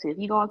spaces you go to, if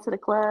you go into the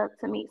club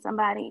to meet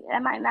somebody,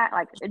 it might not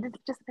like, it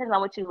just depends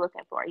on what you're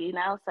looking for, you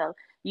know? So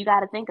you got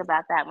to think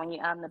about that when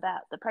you're out and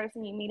about. The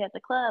person you meet at the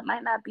club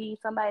might not be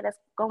somebody that's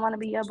going to want to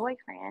be your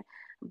boyfriend,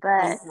 I'm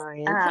but,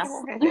 crying. uh,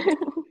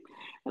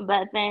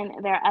 but then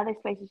there are other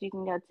spaces you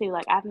can go to.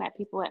 Like I've met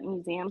people at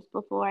museums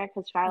before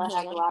because Charlotte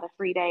has a Mhm. lot of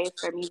free days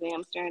for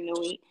museums during the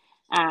week.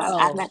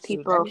 I've Oh met shoot,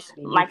 that people used to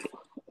be me. like,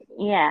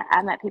 yeah,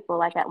 I've met people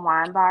like at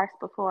wine bars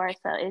before.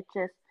 So it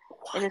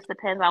just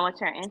depends on what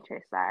your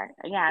interests are.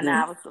 Yeah,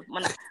 no,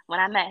 Mm. when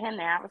I met him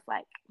there, I was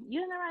like,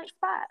 "You in the right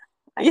spot.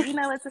 Like, you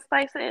know what this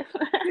place is."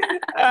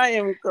 I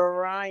am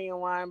crying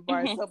wine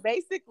bar. So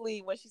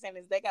basically, what she's saying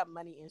is they got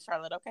money in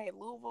Charlotte. Okay,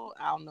 Louisville,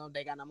 I don't know if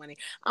they got no money.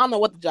 I don't know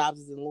what the jobs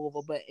is in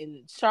Louisville, but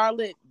in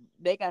Charlotte,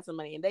 they got some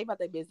money and they about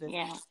their business.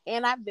 Yeah,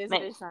 And I they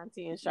visited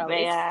Shanti in Charlotte.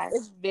 they are.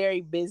 It's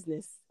very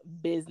business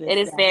It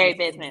is savvy very in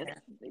business.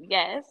 there.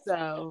 Yes,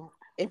 So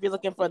if you're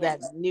looking for yes.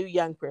 that new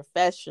young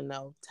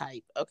professional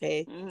type,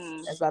 okay,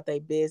 Hmm. that's about their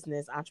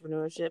business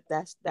entrepreneurship.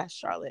 That's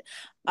Charlotte.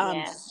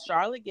 Yeah,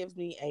 Charlotte gives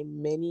me a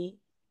mini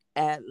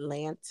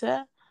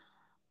Atlanta,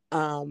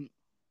 um,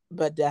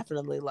 but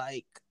definitely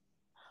like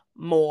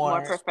more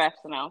more,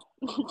 professional.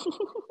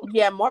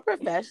 yeah, more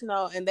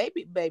professional. And they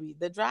be baby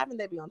the driving,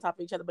 they be on top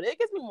of each other, but it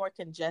gets me more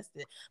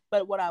congested.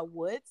 But what I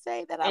would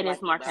say that I It is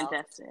like more about,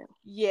 congested.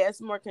 yeah,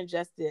 it's more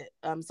congested.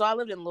 So I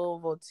lived in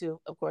Louisville too,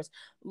 of course.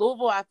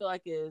 Louisville, I feel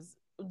like is.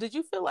 Did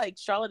you feel like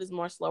Charlotte is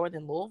more slower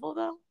than Louisville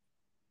though?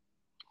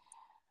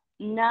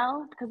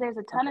 No, because there's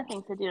a ton Okay. of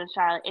things to do in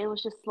Charlotte. It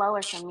was just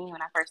slower for me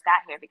when I first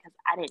got here because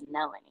I didn't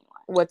know anyone.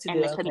 What to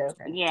do? And Okay,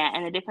 okay. yeah,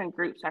 and the different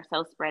groups are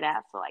so spread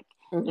out. So like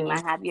you Hmm.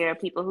 might have your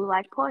people who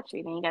like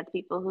poetry, then you got the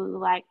people who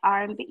like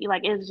R&B.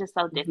 Like it was just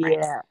so different.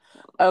 Yeah.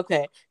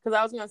 Okay. Because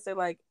I was gonna say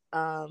like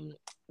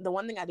the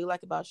one thing I do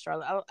like about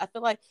Charlotte, I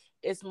feel like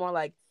it's more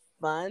like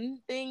fun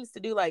things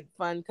to do, like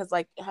fun because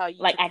like how you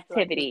Like took me to like the,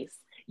 activities.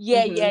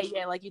 yeah, Hmm. yeah,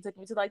 yeah, like you took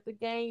me to like the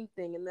game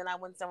thing and then I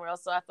went somewhere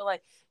else. So I feel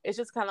like it's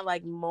just kind of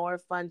like more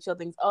fun, chill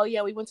things. Oh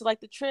yeah, we went to like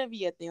the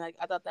trivia thing. Like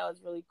I thought that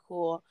was really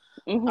cool.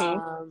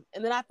 Hmm.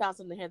 And then I found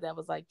something here that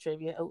was like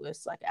trivia. Oh,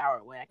 it's like an hour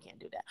away. I can't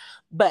do that.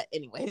 But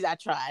anyways, I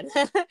tried.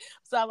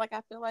 So like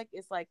I feel like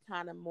it's like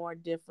kind of more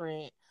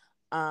different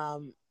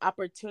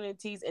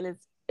opportunities and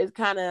it's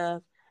kind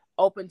of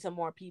open to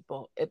more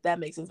people, if that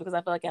makes sense. Because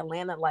I feel like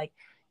Atlanta, like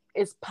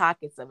it's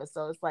pockets of it.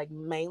 So it's like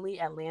mainly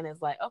Atlanta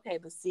is like, okay,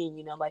 the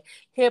scene, like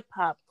hip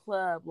hop,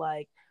 club,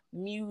 like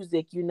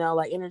music,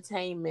 like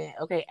entertainment,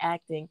 okay,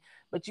 acting.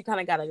 But you kind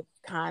of gotta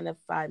kind of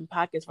find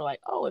pockets for like,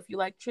 oh, if you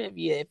like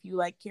trivia, if you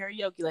like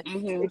karaoke, like Hmm.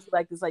 if you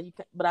like this, like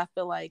but I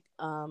feel like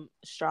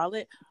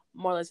Charlotte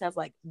more or less has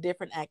like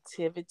different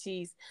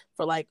activities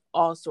for like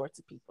all sorts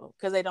of people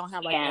because they don't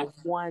have like a Yeah.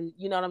 one,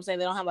 you know what I'm saying?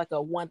 They don't have like a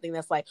one thing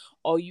that's like,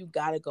 oh, you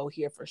gotta go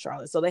here for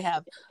Charlotte. So they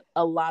have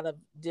a lot of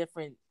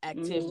different Hmm.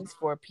 activities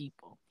for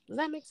people. Does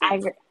that make I sense?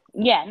 agree.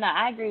 Yeah, no,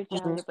 I agree with you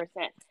Mm-hmm.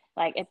 100%.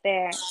 Like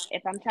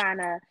if I'm trying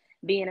to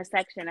be in a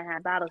section and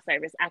have bottle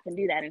service, I can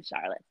do that in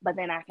Charlotte. But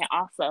then I can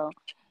also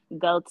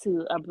go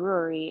to a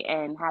brewery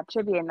and have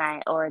trivia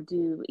night or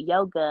do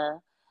yoga.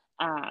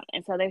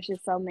 And so there's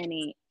just so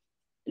many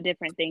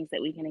different things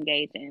that we can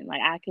engage in.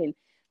 Like I can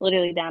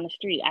literally down the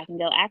street, I can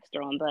go axe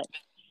throwing, but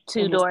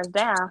Two Mhm. doors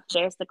down,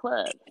 there's the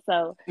club.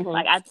 So Mhm.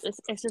 like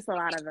it's just a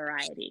lot of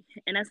variety.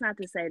 And that's not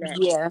to say that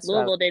Yeah, that's what I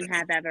Louisville was. didn't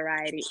have that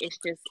variety. It's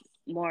just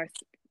more,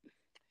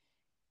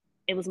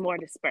 it was more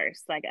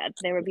dispersed. Like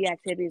there would be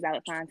activities I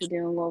would find to do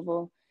in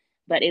Louisville,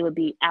 but it would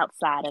be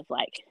outside of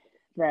like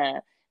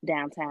the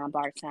downtown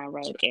Bardstown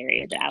Road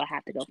area that I would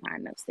have to go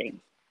find those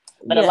things.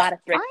 But a Yeah, lot of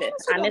I thrifting.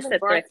 honestly I don't miss think the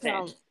thrifting.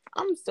 Bardstown.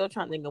 I'm still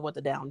trying to think of what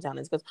the downtown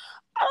is because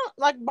I don't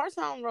like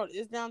Bardstown Road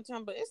is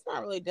downtown, but it's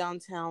not really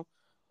downtown.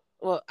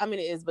 Well, I mean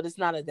it is, but it's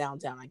not a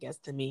downtown, I guess,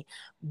 to me.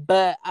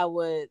 But I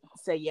would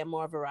say yeah,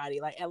 more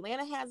variety. Like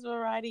Atlanta has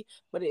variety,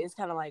 but it is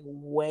kind of like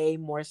way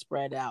more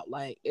spread out.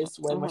 Like it's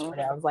way more Hmm. spread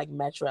out. It's like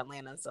Metro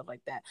Atlanta and stuff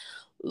like that.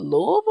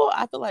 Louisville,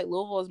 I feel like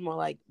Louisville is more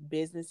like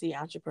businessy,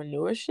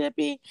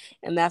 entrepreneurshipy,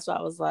 and that's why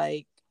I was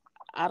like,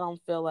 I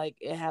don't feel like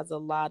it has a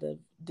lot of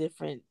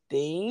different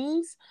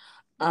things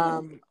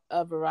Hmm.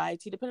 a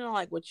variety depending on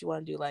like what you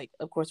want to do, like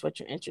of course what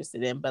you're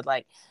interested in, but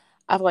like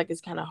I feel like it's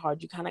kind of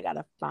hard. You kind of got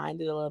to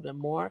find it a little bit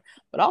more,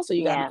 but also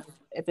you got to Yeah. know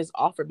if it's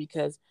offered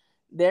because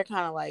they're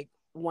kind of like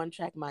one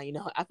track mind,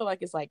 I feel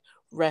like it's like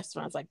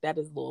restaurants, like that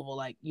is Louisville,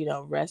 like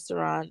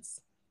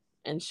restaurants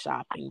and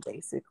shopping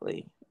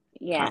basically,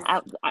 Yeah.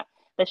 kind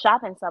The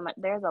shopping so much.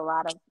 There's a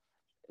lot of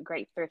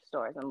great thrift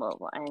stores in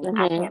Louisville, and of.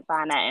 I Hmm. can't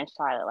find that in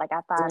Charlotte. Like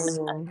I find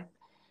Hmm.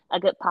 a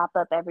good pop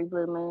up every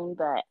blue moon,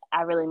 but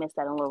I really miss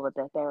that in Louisville.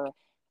 That there were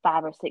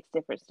 5 or 6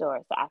 different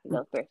stores that I could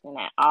go thrifting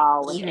at,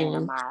 all within a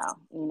Hmm. mile.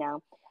 You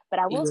know. But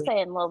I will Yeah.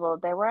 say in Louisville,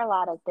 there were a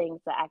lot of things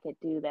that I could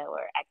do that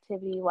were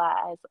activity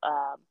wise.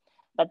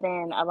 But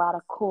then a lot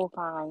of cool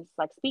finds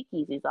like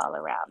speakeasies all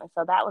around. And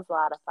so that was a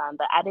lot of fun.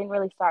 But I didn't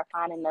really start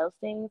finding those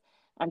things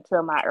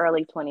until my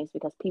early 20s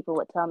because people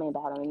would tell me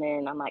about them. And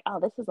then I'm like, oh,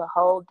 this is a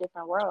whole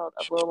different world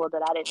of Louisville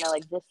that I didn't know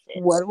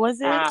existed. What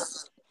was it? Um,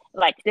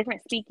 like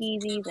different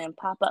speakeasies and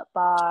pop up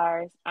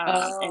bars,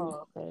 and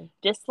Oh, okay.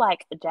 just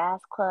like jazz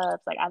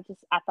clubs. Like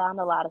I found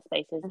a lot of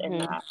spaces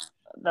in Hmm.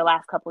 the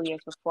last couple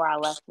years before I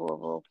left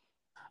Louisville,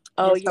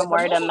 Oh just yeah, from but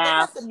word of Louisville, they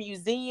mouth. got the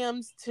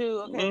museums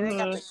too. Okay, they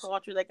got Hmm. the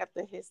culture, they got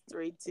the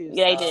history too.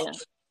 They So do.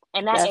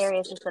 And that that's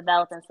area is just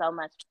developing so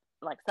much,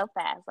 like so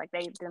fast. Like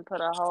they didn't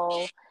put a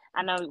whole.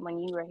 I know when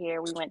you were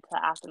here, we went to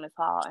Optimus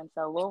Hall, and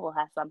so Louisville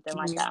has something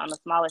like that mhm. on a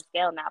smaller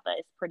scale now. But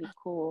it's pretty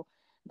cool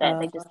that uh,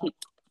 they just keep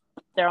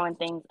throwing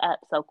things up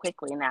so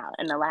quickly now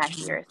in the last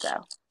year or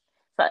so.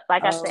 So,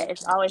 like I uh, said,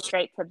 it's always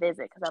great to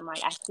visit because I'm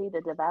like I see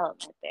the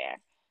development there.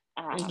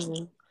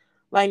 hmm.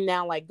 Like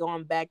now, like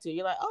going back to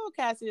you're like, oh,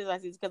 okay, I see this, I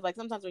see this. Because like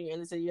sometimes when you're in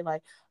the city, you're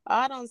like, oh,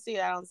 I don't see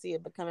it, I don't see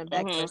it. But coming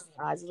back Hmm. fresh in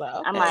the eyes is like,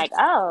 I'm okay, like,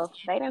 oh,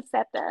 they didn't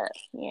stepped up.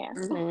 Yeah.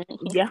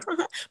 yeah.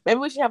 Maybe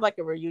we should have like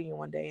a reunion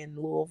one day in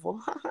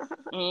Louisville.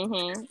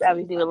 Hmm.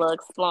 That'd be Do a funny. little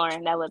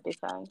exploring. That would be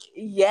fun.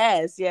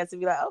 Yes, yes. To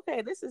be like,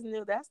 okay, this is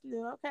new, that's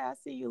new. Okay, I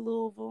see you,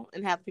 Louisville,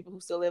 and have the people who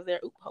still live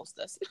there, oop, host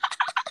us.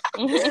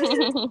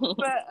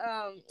 But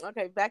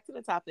okay, back to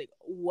the topic.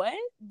 What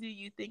do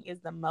you think is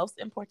the most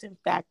important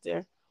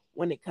factor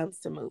when it comes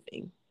to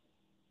moving?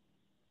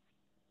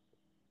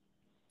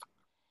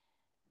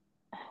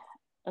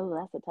 Oh,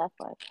 that's a tough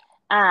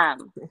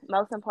one.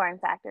 Most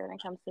important factor when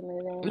it comes to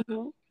moving,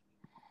 Hmm.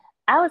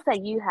 I would say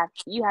you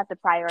have to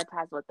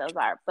prioritize what those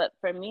are. But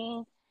for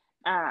me,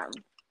 um,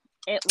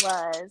 it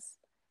was,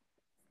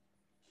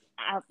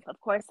 of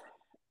course,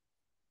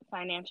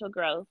 financial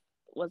growth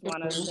was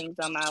one of the Hmm. things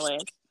on my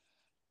list.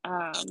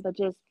 But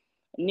just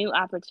new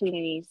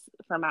opportunities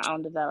for my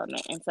own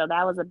development, and so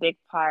that was a big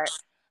part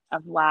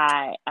of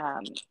why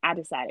I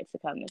decided to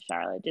come to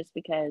Charlotte, just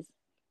because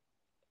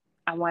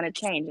I wanted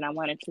change and I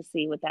wanted to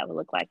see what that would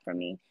look like for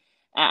me.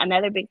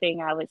 Another big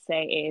thing I would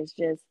say is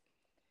just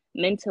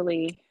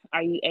mentally,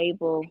 are you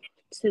able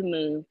to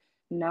move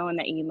knowing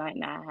that you might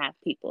not have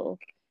people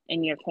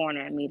in your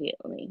corner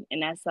immediately?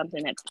 And that's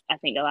something that I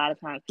think a lot of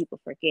times people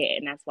forget.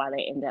 And that's why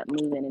they end up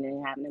moving and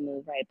then having to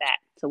move right back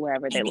to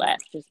wherever they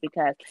left, just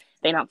because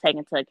they don't take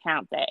into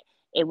account that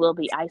it will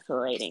be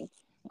isolating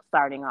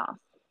starting off.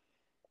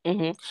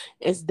 Hmm.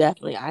 It's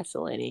definitely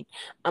isolating.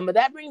 But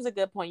that brings a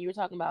good point. You were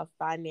talking about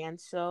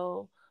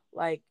financial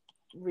like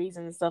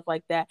reasons and stuff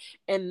like that,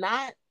 and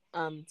not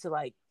to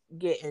like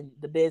get in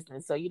the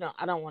business. So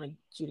I don't want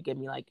you to give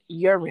me like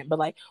your rent, but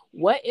like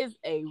what is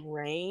a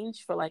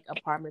range for like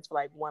apartments for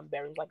like one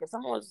bedrooms? Like if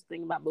someone was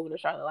thinking about moving to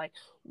Charlotte, like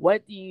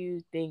what do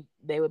you think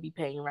they would be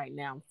paying right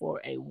now for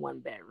a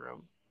one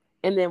bedroom?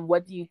 And then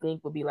what do you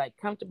think would be like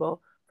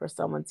comfortable for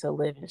someone to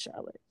live in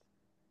Charlotte?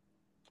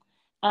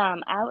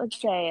 I would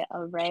say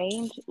a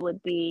range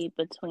would be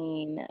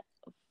between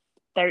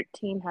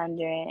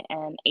 1,300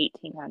 and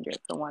 1,800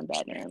 for one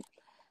bedroom.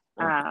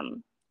 Okay.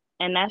 Um,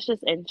 and that's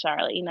just in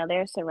Charlotte.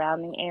 There are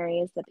surrounding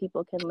areas that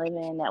people can live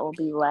in that will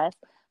be less.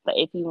 But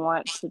if you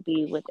want to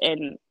be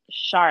within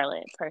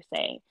Charlotte per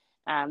se,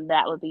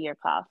 that would be your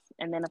cost.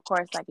 And then, of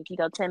course, like if you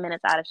go 10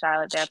 minutes out of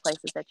Charlotte, there are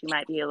places that you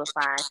might be able to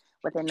find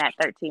within that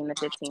 13 to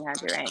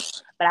 1,500 range.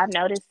 But I've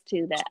noticed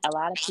too that a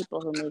lot of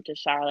people who move to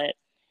Charlotte,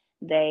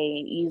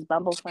 they use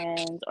Bumble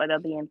friends or they'll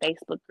be in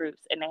Facebook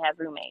groups and they have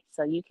roommates.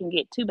 So you can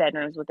get two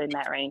bedrooms within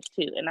that range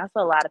too. And that's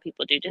what a lot of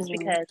people do just Mhm.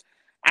 because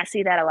I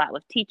see that a lot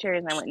with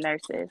teachers and with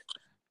nurses.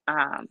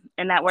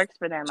 And that works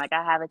for them. Like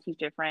I have a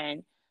teacher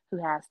friend who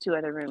has two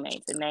other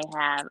roommates, and they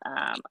have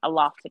a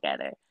loft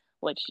together,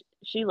 which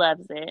she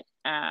loves it.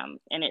 And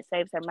it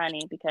saves her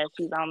money because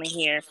she's only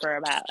here for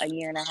about a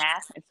year and a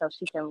half, and so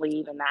she can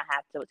leave and not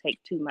have to take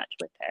too much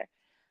with her.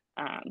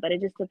 But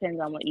it just depends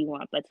on what you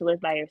want. But to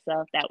live by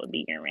yourself, that would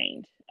be your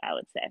range, I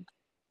would say.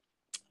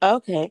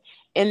 Okay.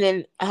 And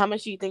then how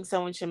much do you think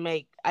someone should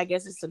make? I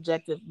guess it's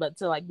subjective, but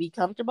to like be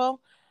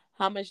comfortable,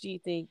 how much do you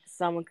think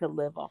someone could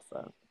live off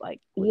of? Like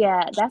with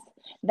Yeah,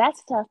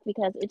 that's tough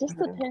because it just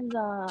Mhm. depends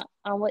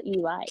on what you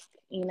like.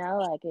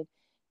 Like if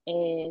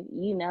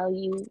you know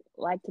you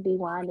like to be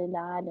wined and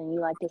dined and you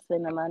like to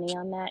spend the money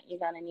on that, you're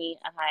gonna need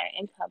a higher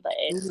income. But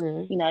if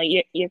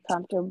Mhm. you're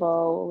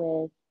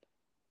comfortable with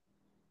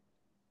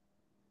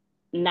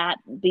not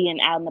being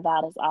out and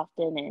about as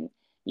often and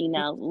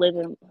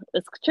living,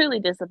 it's truly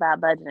just about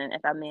budgeting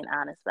if I'm being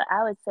honest. But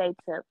I would say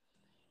to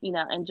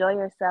enjoy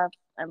yourself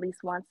at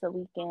least once a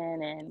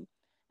weekend and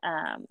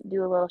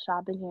do a little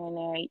shopping here and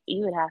there.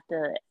 You would have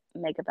to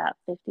make about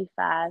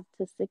 55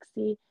 to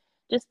 60,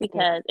 just Mhm.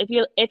 because if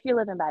you're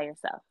living by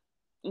yourself,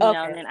 Okay,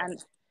 and then okay.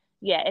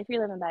 yeah, if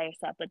you're living by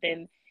yourself, but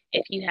then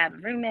if you have a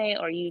roommate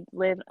or you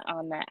live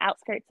on the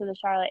outskirts of the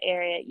Charlotte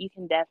area, you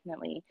can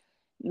definitely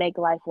make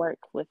life work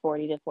with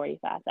 40 to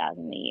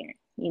 45,000 a year.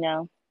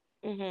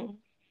 Mhm.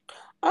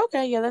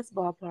 Okay, yeah, that's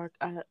ballpark.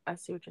 I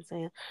see what you're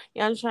saying.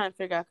 Yeah, I'm just trying to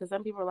figure out because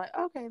some people are like,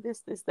 okay,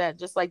 this, that.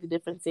 Just like the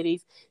different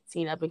cities,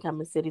 seeing up and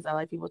coming cities. I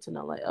like people to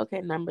know, like,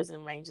 okay, numbers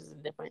and ranges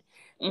and different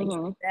things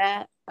like Mhm.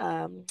 that.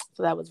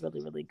 So that was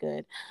really, really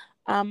good.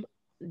 Um,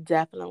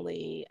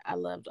 Definitely, I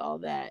loved all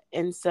that.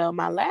 And so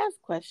my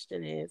last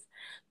question is,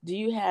 do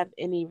you have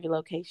any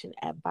relocation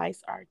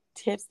advice or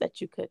tips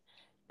that you could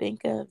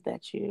think of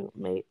that you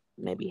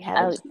maybe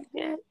haven't Oh, tried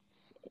yet?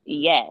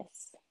 yes.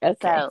 Okay.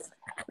 So,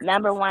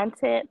 number one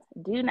tip,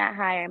 do not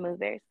hire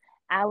movers.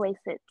 I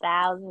wasted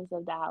thousands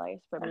of dollars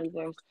for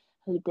movers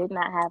who did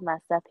not have my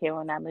stuff here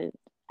when I moved.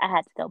 I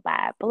had to go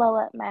buy a blow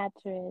up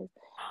mattress.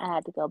 I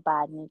had to go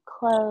buy new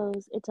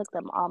clothes. It took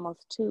them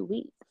almost 2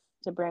 weeks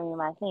to bring me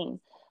my things,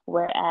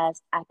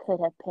 whereas I could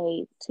have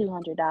paid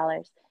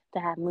 $200 to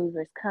have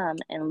movers come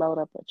and load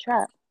up a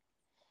truck.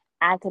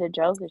 I could have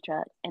drove the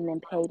truck and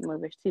then paid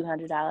movers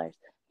 $200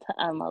 to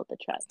unload the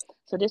truck.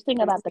 So just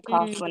think about the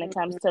cost when it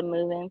comes Mm, to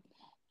moving.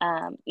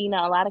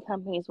 A lot of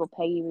companies will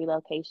pay you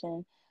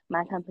relocation.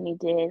 My company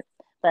did,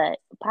 but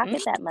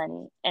pocket that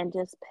money and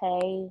just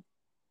pay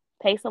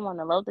someone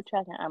to load the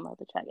truck and unload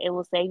the truck. It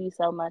will save you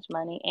so much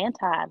money and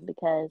time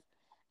because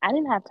I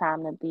didn't have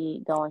time to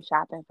be going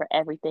shopping for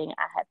everything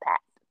I had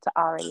packed to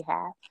already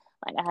have.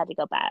 Like I had to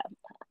go buy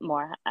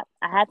more.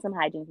 I had some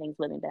hygiene things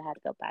with me, but I had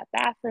to go buy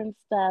bathroom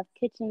stuff,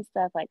 kitchen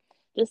stuff, like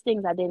just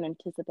things I didn't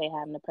anticipate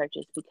having to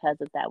purchase because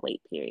of that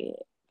wait period.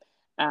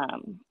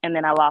 And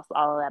then I lost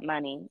all of that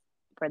money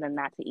for them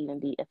not to even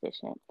be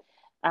efficient.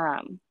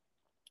 Um,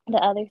 the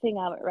other thing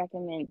I would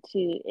recommend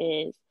too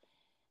is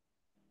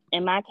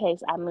in my case,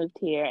 I moved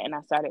here and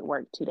I started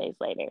work 2 days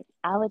later.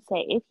 I would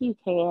say if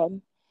you're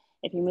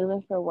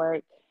moving for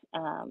work,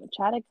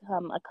 try to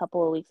come a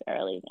couple of weeks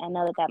early. I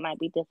know that that might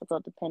be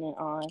difficult depending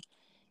on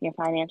your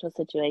financial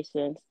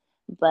situations,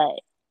 but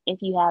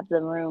if you have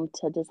the room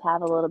to just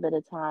have a little bit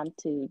of time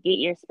to get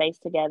your space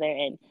together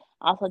and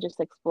also just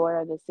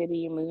explore the city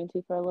you're moving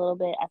to for a little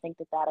bit, I think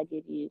that that'll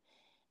give you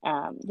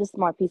just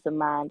more peace of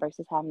mind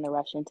versus having to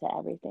rush into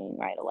everything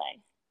right away.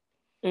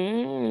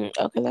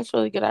 Okay, that's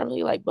really good. I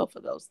really like both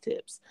of those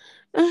tips.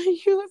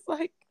 You was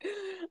like,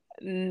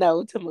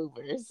 no to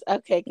movers.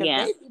 Okay, because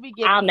Yeah, they do be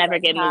I'll giving you never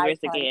like get high movers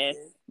again.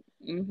 prices,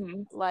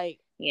 Mhm. like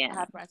Yeah.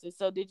 high prices.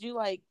 So did you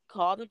like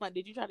call them? Like,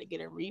 did you try to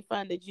get a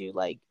refund? Did you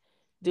like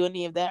do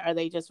any of that, or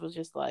they just was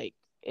just like,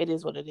 it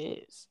is what it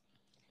is?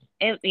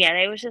 Yeah,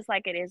 it was just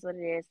like it is what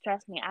it is.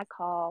 Trust me, I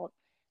called.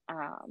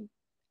 Um,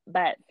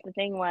 but the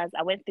thing was,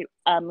 I went through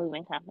a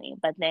moving company,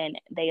 but then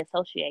they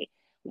associate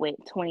with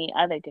 20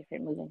 other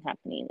different moving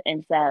companies.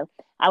 And so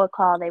I would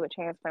call, they would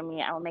transfer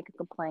me, I would make a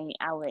complaint,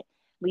 I would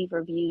leave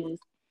reviews.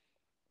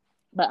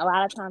 But a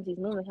lot of times, these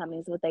moving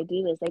companies, what they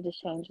do is they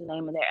just change the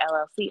name of their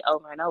LLC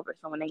over and over.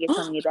 So when they get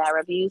so many bad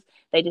reviews,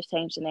 they just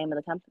change the name of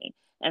the company.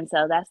 And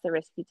so that's the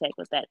risk you take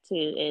with that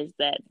too, is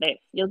that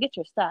you'll get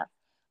your stuff,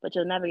 but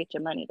you'll never get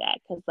your money back.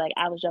 Because like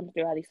I was jumping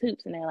through all these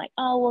hoops, and they're like,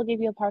 "Oh, we'll give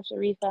you a partial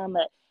refund,"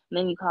 but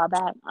then you call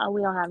back, "Oh,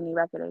 we don't have any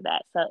record of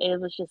that." So it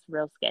was just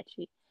real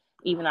sketchy.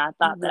 Even though I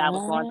thought that I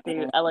was going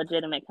through What? a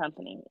legitimate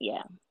company.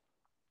 Yeah.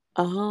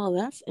 Oh,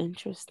 that's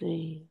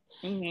interesting.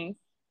 Mhm.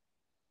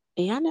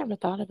 Yeah, I never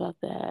thought about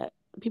that.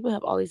 People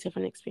have all these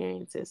different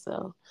experiences,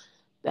 so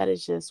that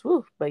is just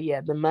woo. But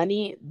yeah, the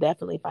money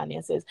definitely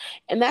finances.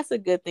 And that's a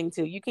good thing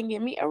too. You can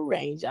give me a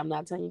range. I'm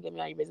not telling you to give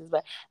me all your business,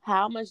 but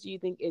how much do you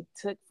think it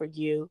took for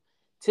you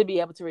to be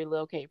able to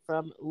relocate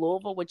from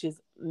Louisville, which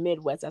is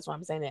Midwest? That's why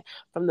I'm saying that.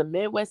 From the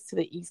Midwest to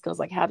the East Coast.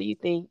 Like how do you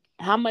think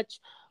how much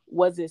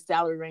was it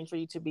salary range for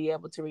you to be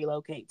able to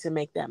relocate to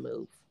make that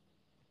move?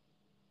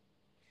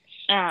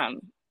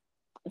 Um,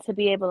 to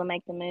be able to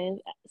make the move.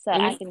 So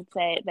I Hmm. can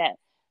say that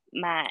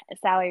my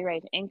salary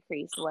rate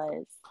increase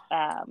was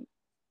um,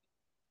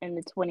 in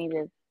the 20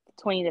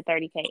 to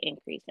 30K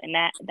increase, and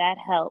that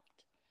helped.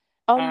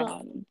 Oh no,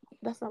 Um,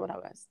 that's not what I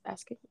was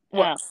asking.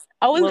 Well,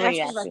 oh, I wasn't what were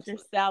you asking asking? about your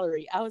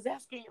salary. I was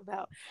asking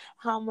about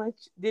how much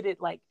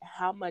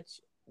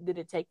did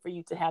it take for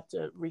you to have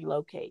to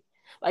relocate?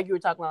 Like you were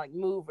talking about like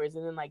movers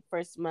and then like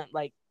first month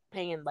like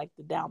paying like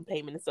the down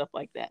payment and stuff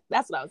like that.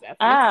 That's what I was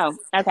asking. Oh,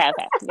 okay,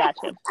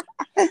 gotcha.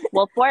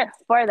 Well,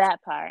 for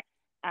that part,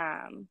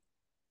 um,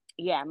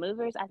 yeah,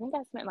 movers. I think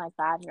I spent like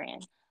 5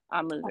 grand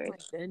on Oh movers, my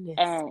goodness.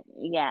 and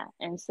yeah,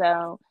 and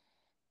so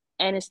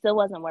and it still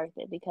wasn't worth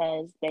it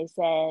because they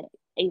said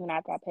even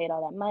after I paid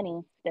all that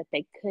money that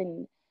they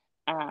couldn't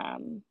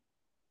um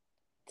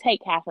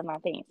take half of my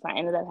things. So I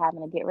ended up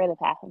having to get rid of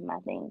half of my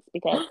things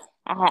because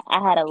I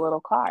had a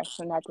little car,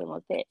 so nothing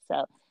would fit.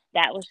 So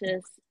that was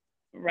just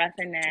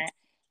roughing that.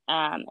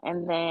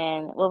 And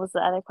then what was the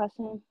other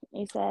question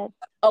you said?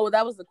 Oh, well,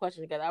 that was the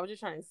question because I was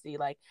just trying to see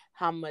like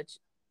how much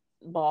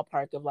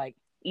ballpark of like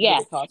did Yeah,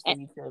 it cost for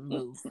you to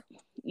move?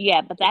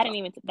 yeah, but That's that didn't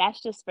all. even,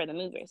 that's just for the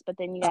movers. But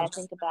then you got Oh. to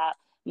think about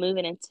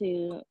moving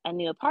into a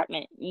new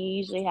apartment. You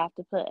usually have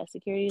to put a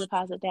security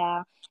deposit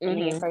down and then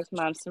your Mhm. first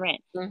month's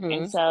rent. And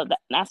Mhm. so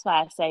that's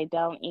why I say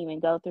don't even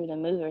go through the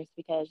movers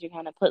because you're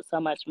going to put so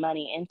much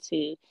money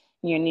into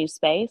your new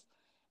space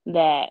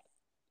that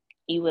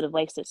you would have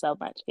wasted so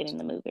much getting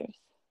the movers.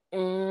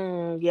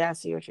 Yeah, I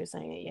see what you're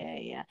saying.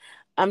 Yeah,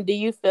 yeah. Do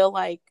you feel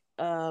like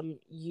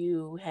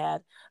you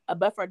had a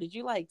buffer? Did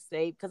you like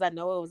save? Because I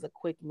know it was a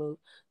quick move.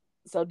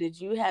 So did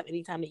you have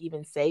any time to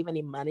even save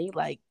any money,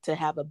 like to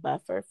have a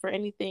buffer for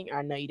anything,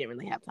 or no, you didn't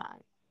really have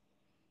time?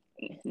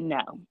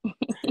 No.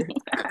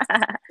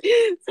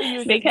 So you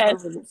were just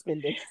Because moving and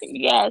spending.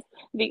 yes,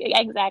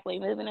 exactly.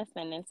 Moving and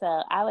spending.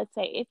 So I would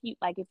say if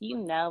you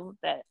know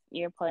that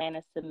your plan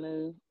is to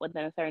move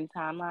within a certain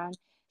timeline,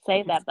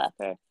 save that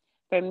buffer.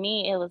 For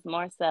me, it was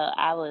more so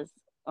I was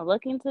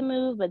looking to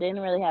move, but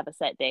didn't really have a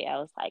set date. I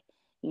was like,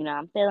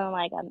 I'm feeling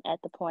like I'm at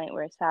the point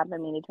where it's time for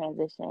me to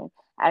transition.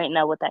 I didn't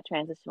know what that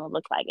transition would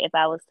look like. If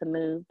I was to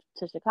move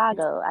to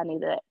Chicago, I knew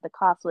that the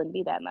cost wouldn't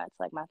be that much.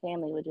 Like my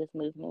family would just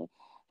move me.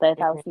 But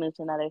if I was to move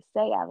to another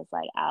state, I was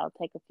like, I'll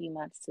take a few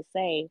months to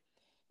save.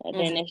 And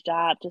then Hmm. this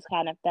job just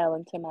kind of fell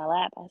into my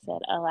lap. I said,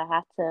 "Oh, I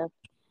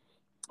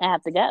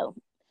have to go."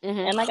 Hmm.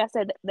 And like I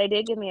said, they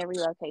did give me a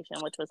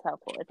relocation, which was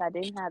helpful. If I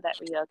didn't have that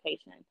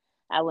relocation,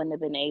 I wouldn't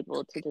have been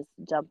able to just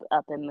jump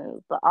up and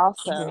move. But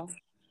also,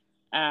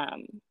 Hmm.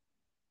 um,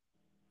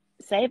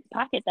 save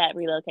pocket that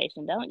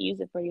relocation. Don't use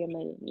it for your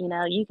move.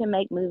 You can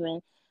make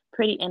moving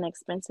pretty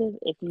inexpensive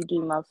if you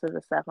do most of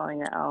the stuff on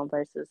your own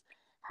versus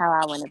how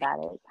I went about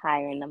it,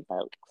 hiring them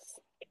folks.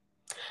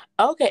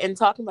 Okay, and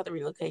talking about the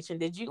relocation,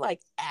 did you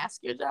like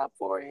ask your job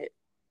for it,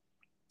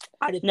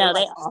 or did they No,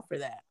 like they offer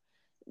that?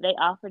 They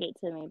offered it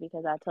to me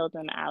because I told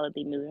them I would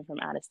be moving from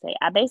out of state.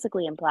 I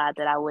basically implied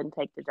that I wouldn't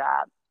take the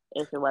job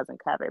if it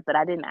wasn't covered, but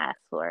I didn't ask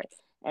for it,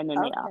 and then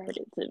they Okay. offered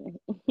it to me.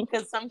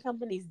 Because some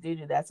companies do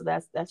that, so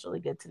that's really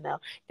good to know.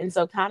 And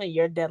so, kind of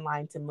your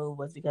deadline to move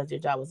was because your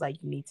job was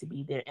like you need to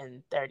be there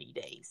in 30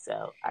 days.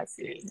 So I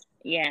see.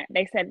 Yeah,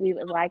 they said we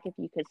would like if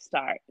you could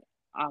start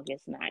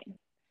August 9th.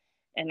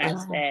 And I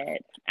Uh, said,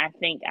 I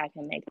think I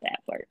can make that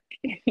work.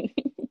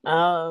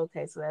 oh,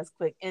 okay. So that's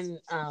quick, and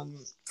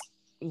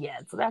yeah.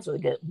 So that's really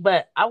good.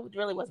 But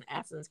really wasn't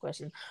asking this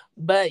question,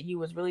 but you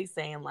was really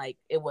saying like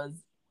it was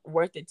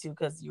worth it too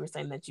because you were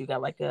saying that you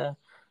got like a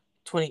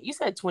 20. You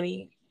said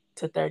 20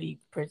 to 30%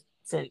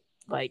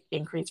 like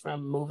increase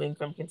from moving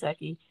from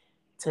Kentucky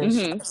Hmm.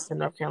 to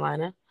North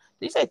Carolina.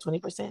 Did you say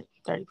 20%,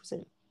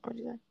 30%? What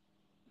did you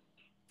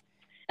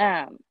say?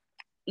 Um,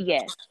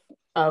 yes,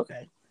 Oh,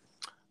 okay.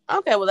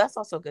 Okay, well that's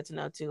also good to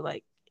know too,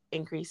 like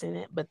increasing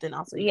it, but then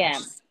also you got yeah,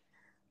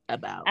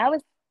 about I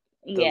was,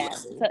 the yeah.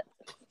 level.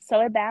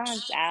 So it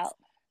balanced out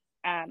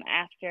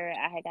after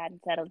I had gotten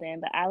settled in.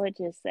 But I would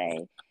just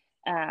say,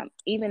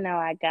 even though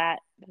I got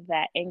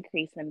that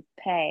increase in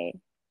pay,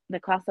 the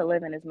cost of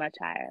living is much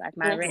higher. Like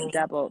my rent Hmm.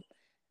 doubled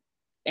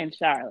in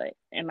Charlotte,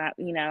 and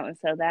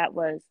so that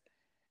was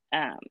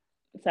um,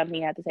 something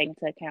you have to take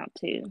into account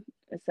too.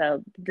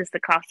 So just the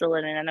cost of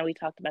living. I know we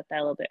talked about that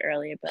a little bit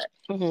earlier, but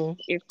Hmm.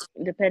 you're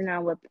depending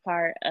on what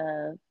part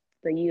of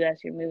the U.S.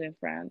 you're moving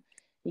from,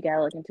 you got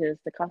to look into is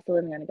the cost of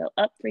living going to go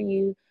up for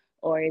you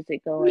or is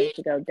it going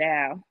to go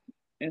down?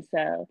 And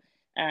so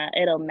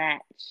it'll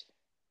match.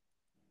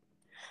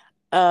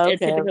 It Okay,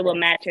 typically will okay.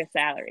 match your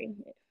salary.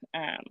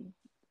 Um,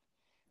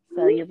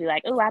 so you'll be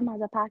like, oh, I'm going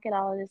to pocket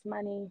all of this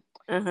money.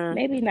 Uh-huh.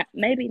 Maybe not.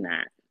 Maybe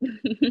not.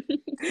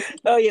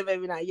 Oh yeah,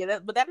 maybe not. Yeah,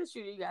 but that is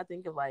true. You gotta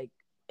think of like,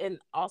 and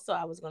also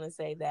I was gonna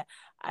say that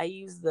I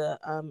use the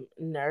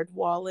Nerd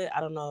Wallet. I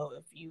don't know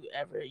if you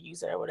ever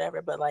use it or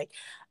whatever, but like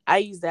I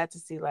use that to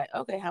see like,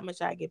 okay, how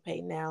much I get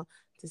paid now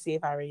to see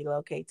if I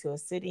relocate to a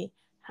city,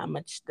 how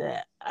much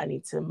that I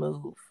need to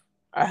move.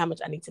 Or how much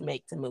I need to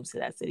make to move to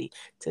that city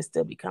to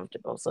still be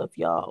comfortable. So if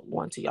y'all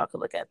want to, y'all could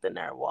look at the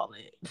Nerd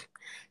Wallet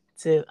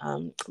to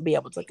be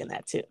able to look in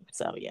that too.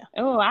 So yeah.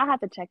 Oh, I'll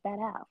have to check that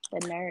out. The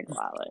Nerd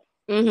Wallet.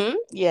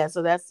 Yeah,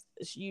 so that's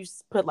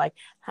put like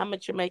how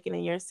much you're making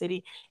in your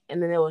city,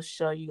 and then it will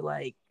show you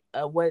like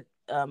what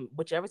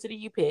whichever city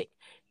you pick,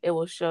 it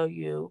will show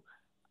you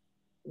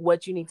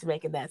what you need to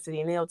make in that city,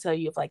 and it'll tell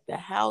you if like the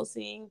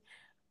housing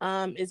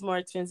is more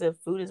expensive,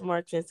 food is more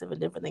expensive, and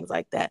different things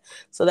like that.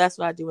 So that's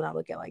what I do when I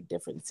look at like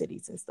different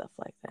cities and stuff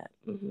like that.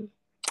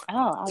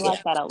 Oh, I Yeah.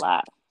 like that a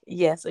lot.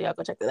 Yeah, so y'all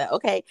go check that out.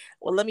 Okay,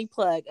 well, let me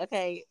plug.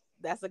 Okay,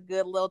 that's a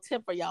good little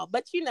tip for y'all.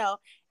 But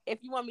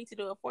if you want me to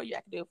do it for you,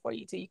 I can do it for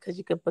you too, because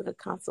you can book a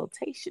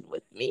consultation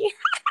with me.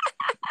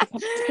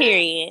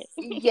 Period.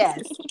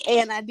 Yes,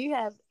 and I do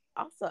have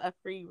also a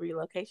free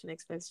relocation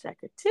expense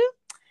tracker too.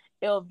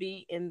 It'll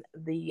be in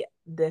the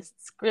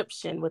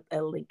description with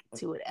a link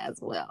to it as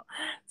well.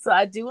 So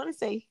I do want to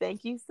say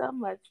thank you so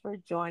much for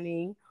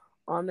joining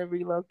on the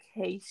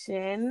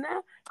relocation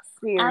Of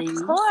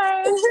series.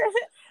 course.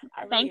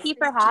 I really Thank you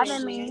for appreciate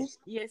having it. me.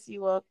 Yes,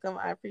 you're welcome.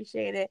 I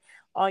appreciate it.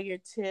 All your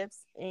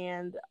tips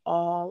and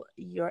all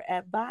your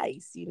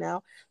advice.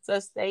 So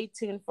stay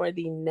tuned for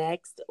the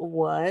next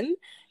one.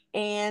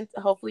 And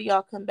hopefully,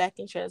 y'all come back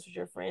and share this with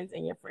your friends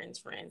and your friends'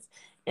 friends.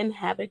 And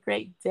have a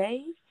great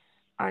day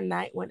or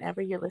night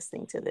whenever you're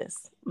listening to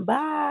this.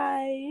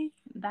 Bye.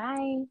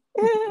 Bye.